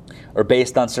or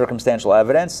based on circumstantial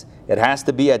evidence. It has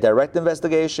to be a direct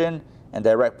investigation and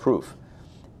direct proof.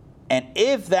 And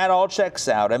if that all checks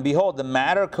out, and behold, the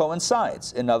matter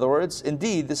coincides. In other words,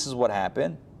 indeed, this is what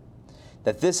happened,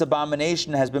 that this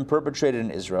abomination has been perpetrated in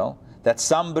Israel, that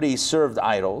somebody served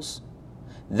idols,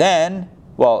 then,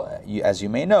 as you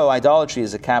may know, idolatry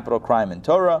is a capital crime in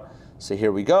Torah. So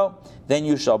here we go. Then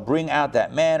you shall bring out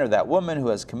that man or that woman who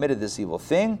has committed this evil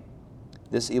thing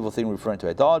referring to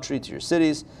idolatry, to your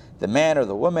cities, the man or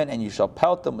the woman, and you shall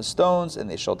pelt them with stones, and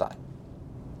they shall die.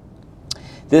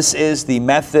 This is the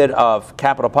method of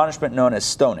capital punishment known as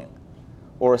stoning,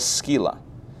 or skila.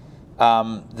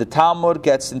 The Talmud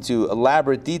gets into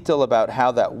elaborate detail about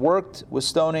how that worked with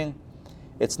stoning.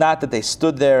 It's not that they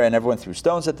stood there and everyone threw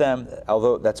stones at them,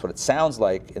 although that's what it sounds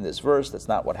like in this verse. That's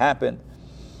not what happened.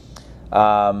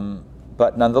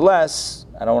 But nonetheless,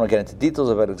 I don't want to get into details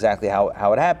about exactly how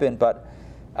it happened, but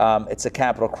it's a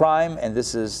capital crime, and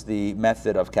this is the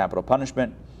method of capital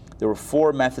punishment. There were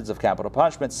 4 methods of capital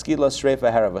punishment: skila,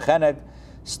 shreifa, hara, v'cheneg,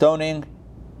 stoning,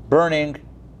 burning,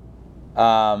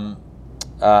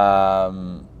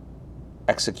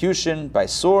 execution by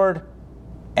sword,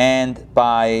 and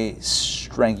by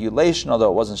strangulation, although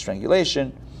it wasn't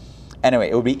strangulation. Anyway,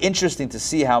 it would be interesting to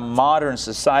see how modern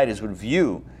societies would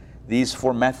view these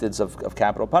 4 methods of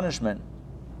capital punishment,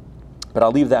 but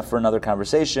I'll leave that for another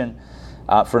conversation.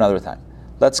 for another time.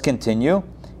 Let's continue.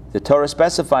 The Torah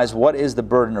specifies what is the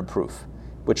burden of proof,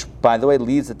 which, by the way,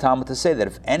 leads the Talmud to say that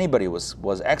if anybody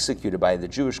was executed by the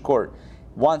Jewish court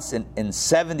once in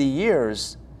 70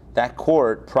 years, that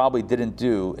court probably didn't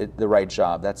do the right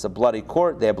job. That's a bloody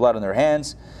court. They have blood on their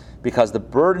hands. Because the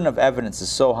burden of evidence is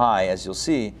so high, as you'll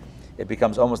see, it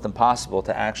becomes almost impossible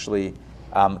to actually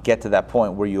get to that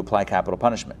point where you apply capital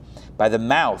punishment. By the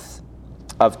mouth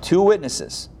of 2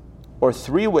 witnesses or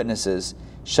 3 witnesses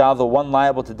shall the one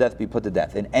liable to death be put to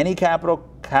death. In any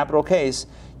capital case,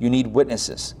 you need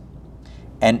witnesses.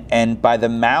 And by the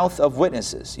mouth of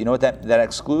witnesses, you know what that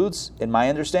excludes, in my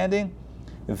understanding?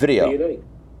 Video.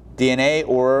 DNA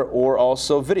or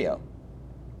also video.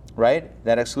 Right?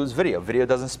 That excludes video. Video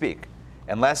doesn't speak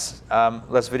unless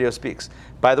video speaks.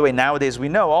 By the way, nowadays we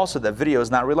know also that video is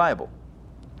not reliable.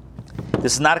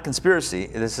 This is not a conspiracy.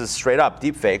 This is straight up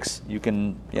deep fakes. You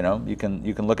can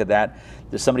look at that.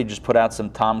 There's somebody just put out some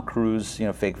Tom Cruise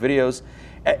fake videos.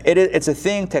 It's a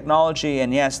thing, technology,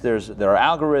 and yes, there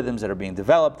are algorithms that are being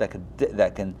developed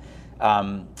that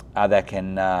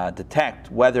can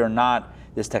detect whether or not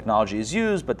this technology is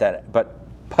used,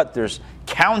 but there's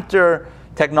counter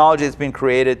technology that's been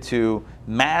created to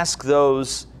mask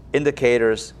those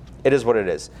indicators. It is what it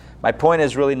is. My point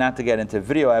is really not to get into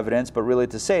video evidence, but really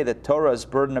to say that Torah's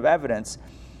burden of evidence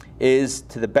is,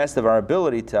 to the best of our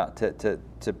ability to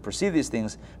perceive these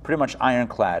things, pretty much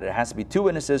ironclad. It has to be 2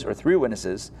 witnesses or 3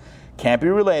 witnesses. Can't be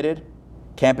related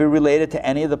to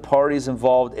any of the parties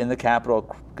involved in the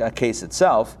capital case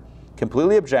itself.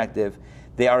 Completely objective.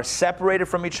 They are separated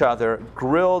from each other,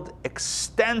 grilled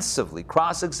extensively,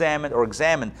 cross-examined or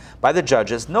examined by the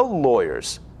judges. No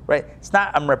lawyers, right? It's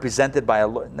not I'm represented by a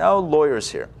lawyer. No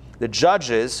lawyers here. The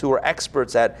judges, who are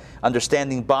experts at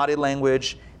understanding body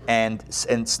language and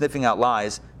sniffing out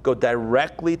lies, go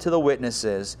directly to the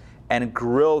witnesses and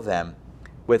grill them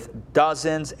with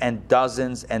dozens and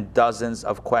dozens and dozens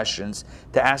of questions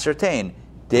to ascertain,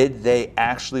 did they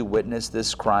actually witness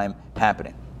this crime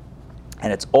happening?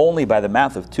 And it's only by the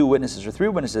mouth of 2 witnesses or 3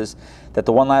 witnesses that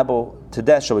the one liable to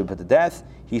death shall be put to death.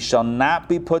 He shall not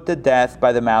be put to death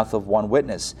by the mouth of 1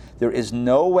 witness. There is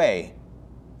no way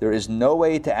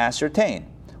to ascertain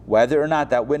whether or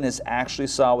not that witness actually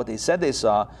saw what they said they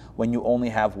saw when you only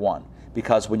have 1.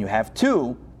 Because when you have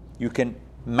 2, you can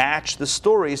match the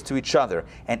stories to each other.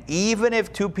 And even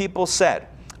if 2 people said,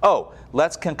 oh,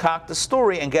 let's concoct a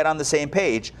story and get on the same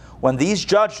page, when these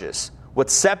judges would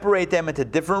separate them into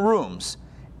different rooms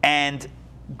and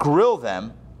grill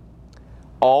them,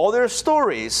 all their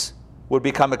stories would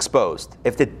become exposed.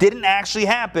 If it didn't actually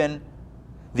happen,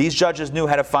 these judges knew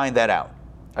how to find that out.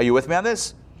 Are you with me on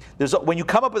this? When you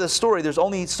come up with a story, there's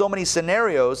only so many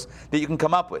scenarios that you can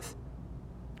come up with.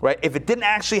 Right? If it didn't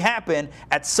actually happen,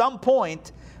 at some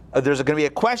point, there's going to be a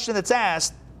question that's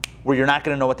asked where you're not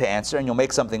going to know what to answer, and you'll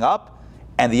make something up,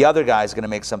 and the other guy's going to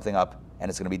make something up, and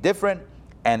it's going to be different,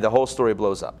 and the whole story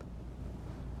blows up.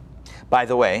 By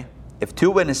the way, if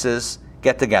 2 witnesses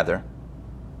get together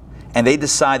and they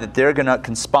decide that they're going to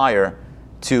conspire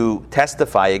to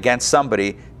testify against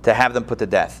somebody to have them put to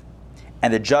death,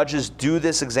 and the judges do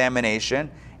this examination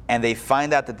and they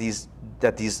find out that these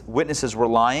witnesses were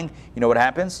lying, you know what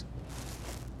happens?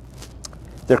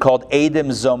 They're called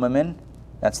Eidim Zomimim.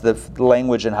 That's the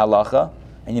language in halacha.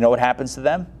 And you know what happens to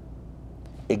them?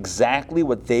 Exactly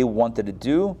what they wanted to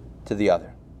do to the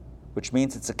other, which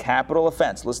means it's a capital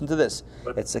offense. Listen to this.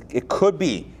 It's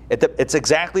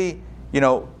exactly,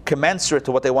 commensurate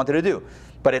to what they wanted to do,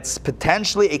 but it's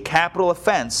potentially a capital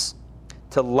offense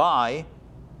to lie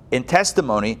in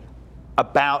testimony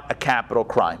about a capital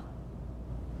crime.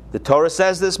 The Torah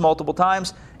says this multiple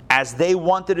times. As they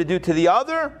wanted to do to the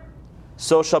other,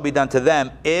 so shall be done to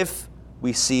them if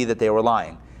we see that they were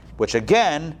lying, which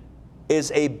again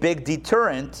is a big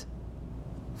deterrent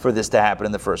for this to happen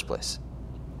in the first place.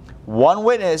 1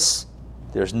 witness,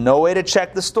 there's no way to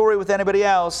check the story with anybody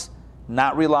else,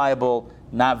 not reliable,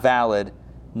 not valid,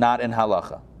 not in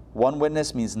halacha. 1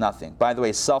 witness means nothing. By the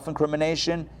way,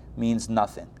 self-incrimination means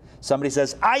nothing. Somebody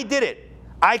says, I did it,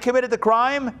 I committed the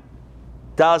crime,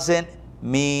 doesn't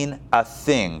mean a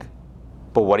thing.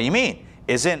 But what do you mean?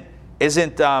 Isn't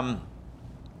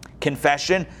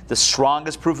confession the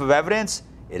strongest proof of evidence?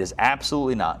 It is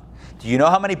absolutely not. Do you know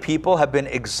how many people have been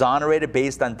exonerated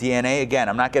based on DNA? Again,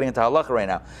 I'm not getting into halacha right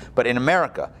now, but in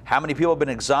America, how many people have been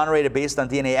exonerated based on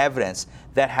DNA evidence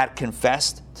that had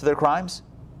confessed to their crimes?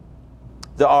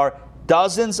 There are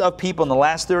dozens of people in the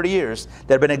last 30 years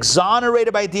that have been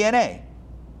exonerated by DNA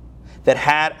that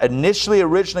had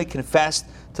originally confessed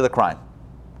to the crime.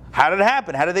 How did it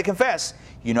happen? How did they confess?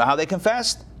 You know how they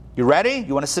confessed? You ready?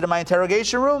 You want to sit in my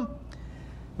interrogation room?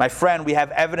 my friend, we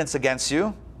have evidence against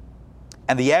you,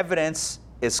 and the evidence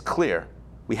is clear.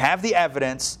 We have the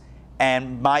evidence,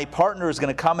 and my partner is going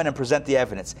to come in and present the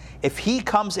evidence. If he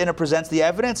comes in and presents the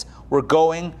evidence, we're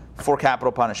going for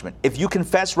capital punishment. If you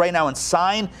confess right now and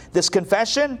sign this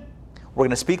confession, we're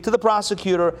going to speak to the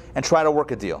prosecutor and try to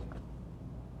work a deal.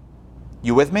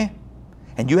 You with me?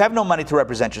 And you have no money to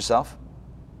represent yourself.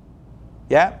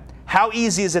 Yeah? How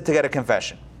easy is it to get a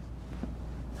confession?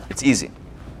 It's easy.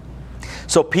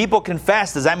 So people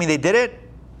confess. Does that mean they did it?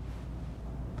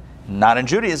 Not in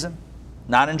Judaism.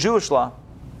 Not in Jewish law.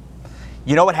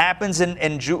 You know what happens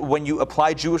when you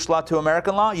apply Jewish law to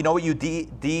American law? You know what you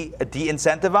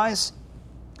de-incentivize?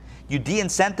 You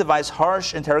de-incentivize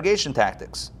harsh interrogation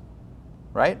tactics.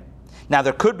 Right? Now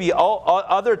there could be all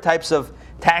other types of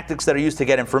tactics that are used to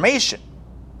get information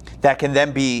that can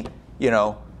then be,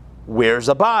 where's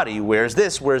a body, where's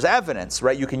this, where's evidence,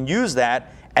 right? You can use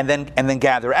that and then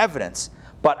gather evidence.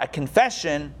 But a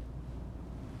confession,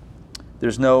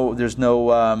 there's no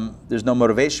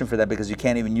motivation for that because you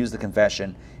can't even use the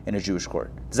confession in a Jewish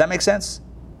court. Does that make sense?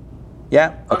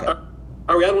 Yeah? Okay.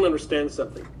 Ari, I don't understand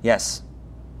something. Yes.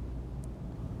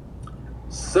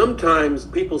 Sometimes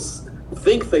people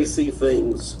think they see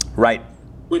things, right,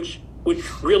 which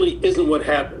really isn't what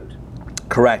happened.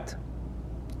 Correct.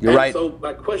 You're right. So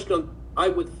my question, I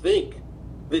would think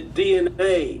that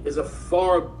DNA is a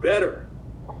far better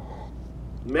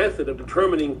method of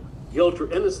determining guilt or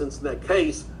innocence in that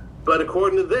case, but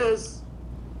according to this,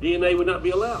 DNA would not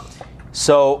be allowed.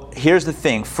 So here's the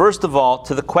thing. First of all,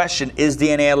 to the question, is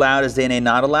DNA allowed, is DNA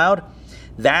not allowed?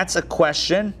 That's a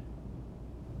question.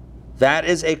 That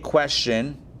is a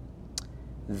question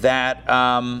that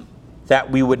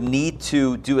we would need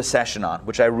to do a session on,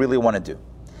 which I really want to do.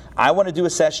 I want to do a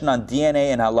session on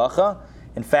DNA and halacha.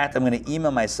 In fact, I'm going to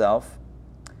email myself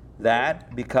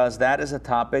that because that is a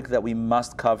topic that we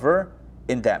must cover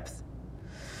in depth.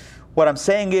 What I'm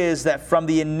saying is that from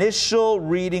the initial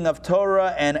reading of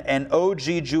Torah and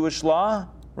OG Jewish law,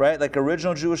 right, like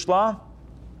original Jewish law,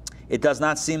 it does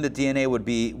not seem that DNA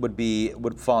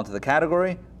would fall into the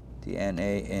category.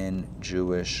 DNA in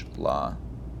Jewish law.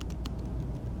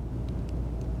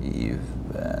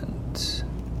 Event.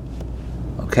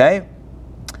 Okay?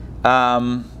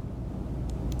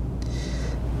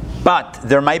 But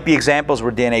there might be examples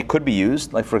where DNA could be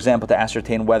used, like for example, to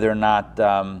ascertain whether or not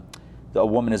a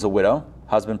woman is a widow,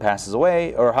 husband passes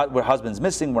away, or husband's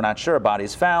missing, we're not sure, a body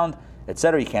is found,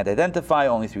 etc. You can't identify,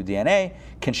 only through DNA.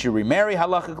 Can she remarry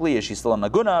halachically? Is she still a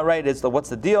naguna, right? What's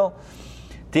the deal?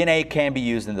 DNA can be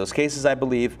used in those cases, I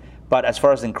believe. But as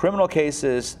far as in criminal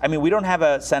cases, we don't have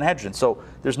a Sanhedrin, so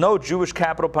there's no Jewish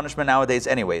capital punishment nowadays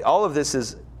anyway. All of this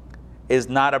is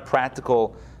not a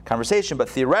practical conversation, but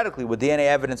theoretically, would DNA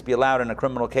evidence be allowed in a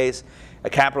criminal case, a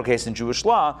capital case in Jewish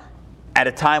law, at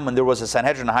a time when there was a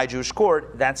Sanhedrin, a high Jewish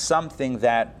court? That's something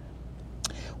that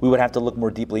we would have to look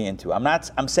more deeply into.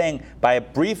 I'm saying by a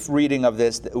brief reading of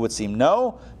this, it would seem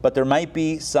no, but there might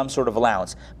be some sort of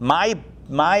allowance.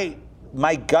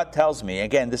 My gut tells me,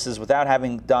 again, this is without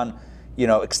having done,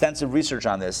 extensive research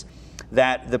on this,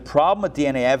 that the problem with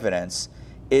DNA evidence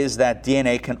is that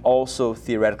DNA can also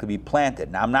theoretically be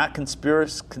planted. Now, I'm not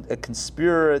conspiracy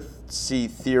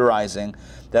theorizing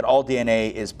that all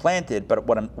DNA is planted, but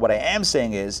what I am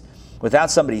saying is,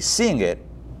 without somebody seeing it,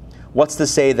 what's to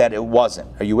say that it wasn't?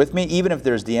 Are you with me? Even if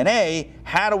there's DNA,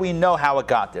 how do we know how it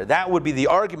got there? That would be the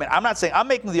argument. I'm not saying I'm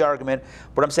making the argument.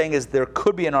 What I'm saying is there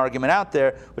could be an argument out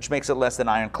there which makes it less than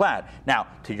ironclad. Now,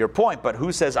 to your point, but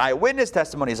who says eyewitness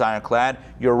testimony is ironclad?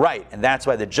 You're right. And that's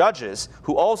why the judges,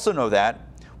 who also know that,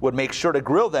 would make sure to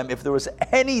grill them. If there was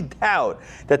any doubt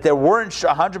that they weren't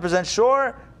 100%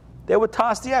 sure, they would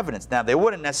toss the evidence. Now, they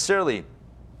wouldn't necessarily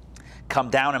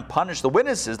come down and punish the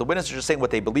witnesses. The witnesses are just saying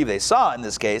what they believe they saw in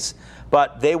this case,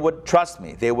 but they would, trust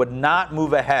me, they would not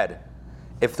move ahead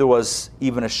if there was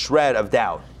even a shred of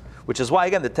doubt. Which is why,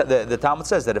 again, the Talmud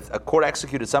says that if a court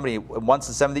executed somebody once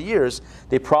in 70 years,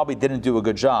 they probably didn't do a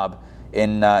good job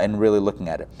in really looking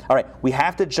at it. All right, we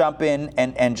have to jump in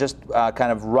and just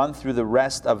kind of run through the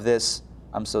rest of this.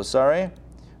 I'm so sorry.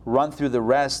 Run through the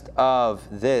rest of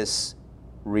this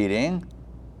reading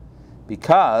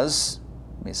because,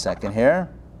 give me a second here,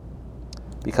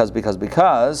 because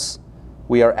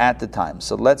we are at the time.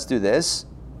 So let's do this.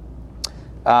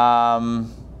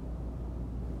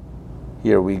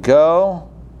 Here we go.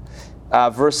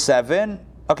 Verse 7.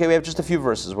 Okay, we have just a few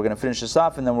verses. We're going to finish this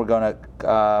off and then we're going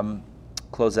to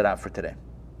close it out for today.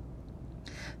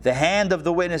 The hand of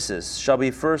the witnesses shall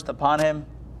be first upon him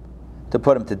to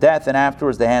put him to death, and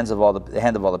afterwards the hand of all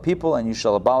the people, and you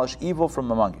shall abolish evil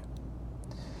from among you.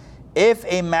 If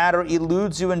a matter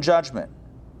eludes you in judgment,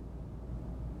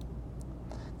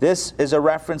 This is a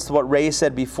reference to what Ray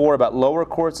said before about lower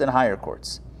courts and higher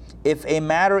courts. If a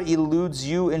matter eludes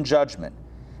you in judgment,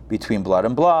 between blood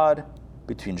and blood,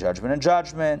 between judgment and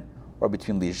judgment, or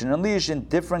between lesion and lesion,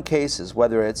 different cases,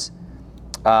 whether it's,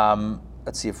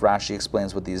 let's see if Rashi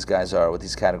explains what these guys are, what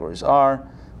these categories are.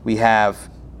 We have,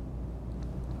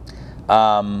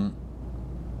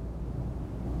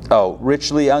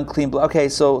 richly unclean blood. Okay,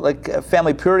 so like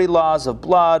family purity laws of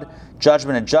blood,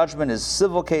 judgment and judgment is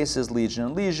civil cases, lesion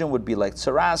and lesion would be like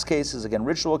tsaras cases, again,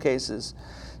 ritual cases.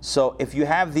 So if you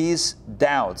have these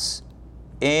doubts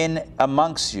in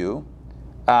amongst you,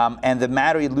 and the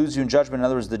matter eludes you in judgment, in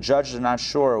other words, the judges are not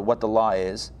sure what the law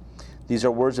is, these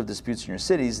are words of disputes in your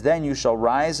cities, then you shall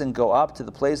rise and go up to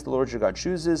the place the Lord your God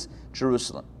chooses,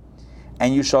 Jerusalem.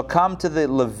 And you shall come to the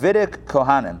Levitic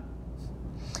Kohanim,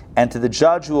 and to the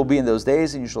judge who will be in those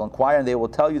days, and you shall inquire, and they will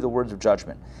tell you the words of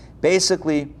judgment.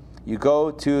 Basically, you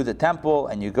go to the temple,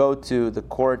 and you go to the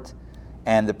court,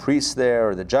 and the priests there,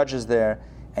 or the judges there,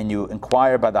 and you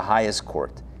inquire by the highest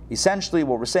court. Essentially,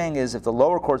 what we're saying is, if the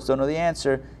lower courts don't know the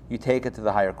answer, you take it to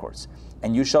the higher courts.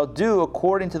 And you shall do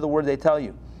according to the word they tell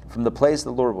you, from the place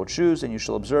the Lord will choose, and you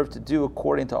shall observe to do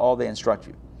according to all they instruct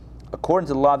you. According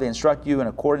to the law they instruct you, and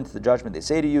according to the judgment they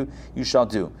say to you, you shall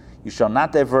do. You shall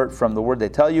not divert from the word they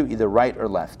tell you, either right or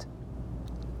left.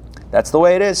 That's the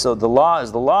way it is. So the law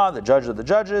is the law, the judge are the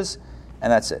judges,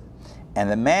 and that's it. And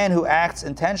the man who acts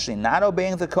intentionally, not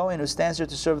obeying the Kohen who stands there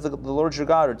to serve the Lord your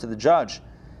God, or to the judge,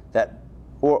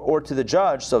 or to the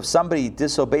judge, so if somebody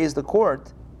disobeys the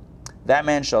court, that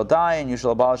man shall die, and you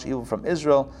shall abolish evil from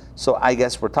Israel. So I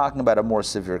guess we're talking about a more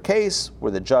severe case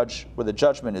where the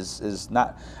judgment is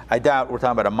not. I doubt we're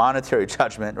talking about a monetary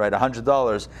judgment, right?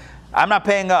 $100. I'm not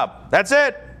paying up. That's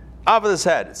it. Off of his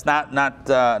head. It's not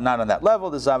on that level.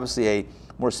 This is obviously a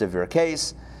more severe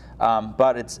case,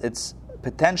 but it's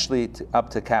potentially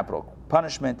up to capital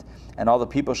punishment. And all the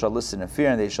people shall listen and fear,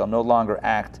 and they shall no longer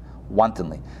act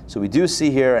wantonly. So we do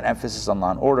see here an emphasis on law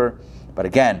and order, but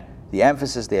again, the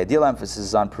ideal emphasis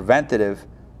is on preventative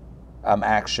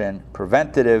action,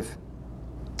 preventative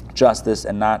justice,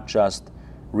 and not just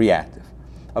reactive.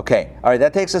 Okay, all right,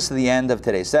 that takes us to the end of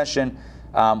today's session.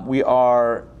 We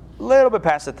are a little bit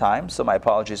past the time, so my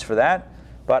apologies for that,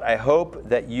 but I hope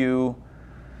that you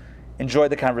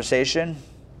enjoyed the conversation.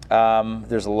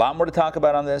 There's a lot more to talk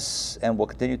about on this, and we'll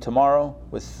continue tomorrow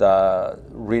with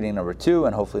reading number 2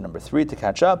 and hopefully number 3 to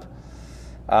catch up.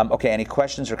 Okay, any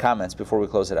questions or comments before we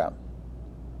close it out?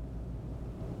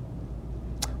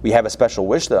 We have a special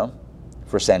wish, though,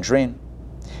 for Sandrine.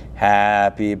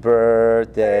 Happy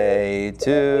birthday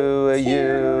to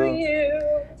you.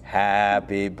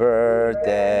 Happy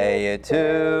birthday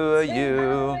to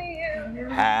you.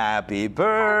 Happy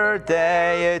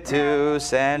birthday to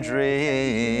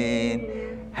Sandrine.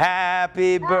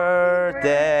 Happy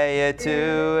birthday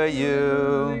to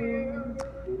you.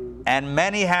 And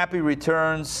many happy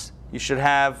returns. You should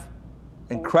have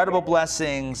incredible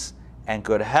blessings and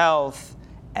good health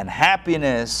and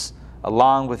happiness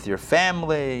along with your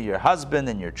family, your husband,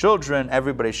 and your children.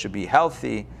 Everybody should be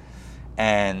healthy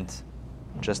and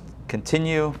just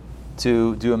continue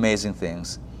to do amazing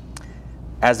things.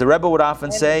 As the Rebbe would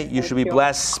often say, you should be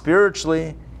blessed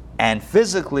spiritually and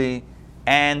physically,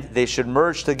 and they should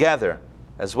merge together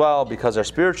as well, because our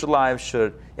spiritual lives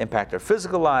should impact our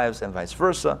physical lives and vice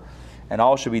versa, and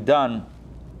all should be done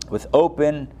with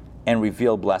open and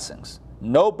revealed blessings.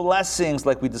 No blessings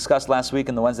like we discussed last week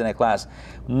in the Wednesday night class.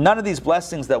 None of these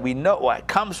blessings that we know it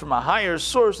comes from a higher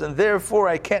source and therefore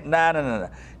I can't. No.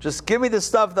 Just give me the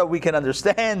stuff that we can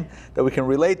understand, that we can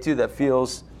relate to, that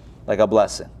feels like a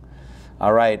blessing.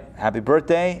 All right, happy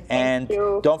birthday, and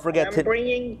don't forget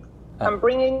I'm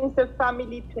bringing the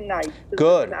family tonight.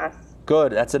 Good.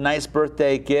 That's a nice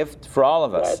birthday gift for all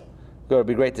of us. Good. It'll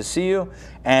be great to see you.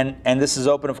 And this is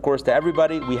open, of course, to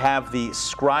everybody. We have the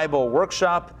Scribal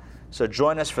workshop, so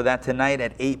join us for that tonight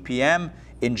at 8 p.m.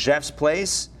 in Jeff's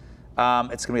place.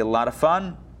 It's going to be a lot of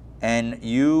fun, and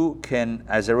you can,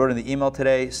 as I wrote in the email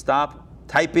today, stop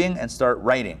typing and start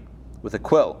writing with a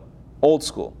quill, old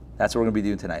school. That's what we're going to be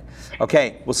doing tonight.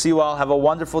 Okay, we'll see you all. Have a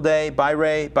wonderful day. Bye,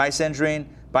 Ray. Bye, Sandrine.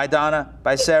 Bye, Donna.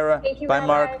 Bye, Sarah. Bye,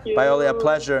 Mark. Bye, Oli. A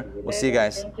pleasure. We'll see you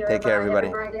guys. Take care, everybody.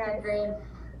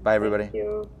 Bye, everybody.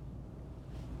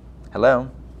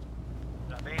 Hello.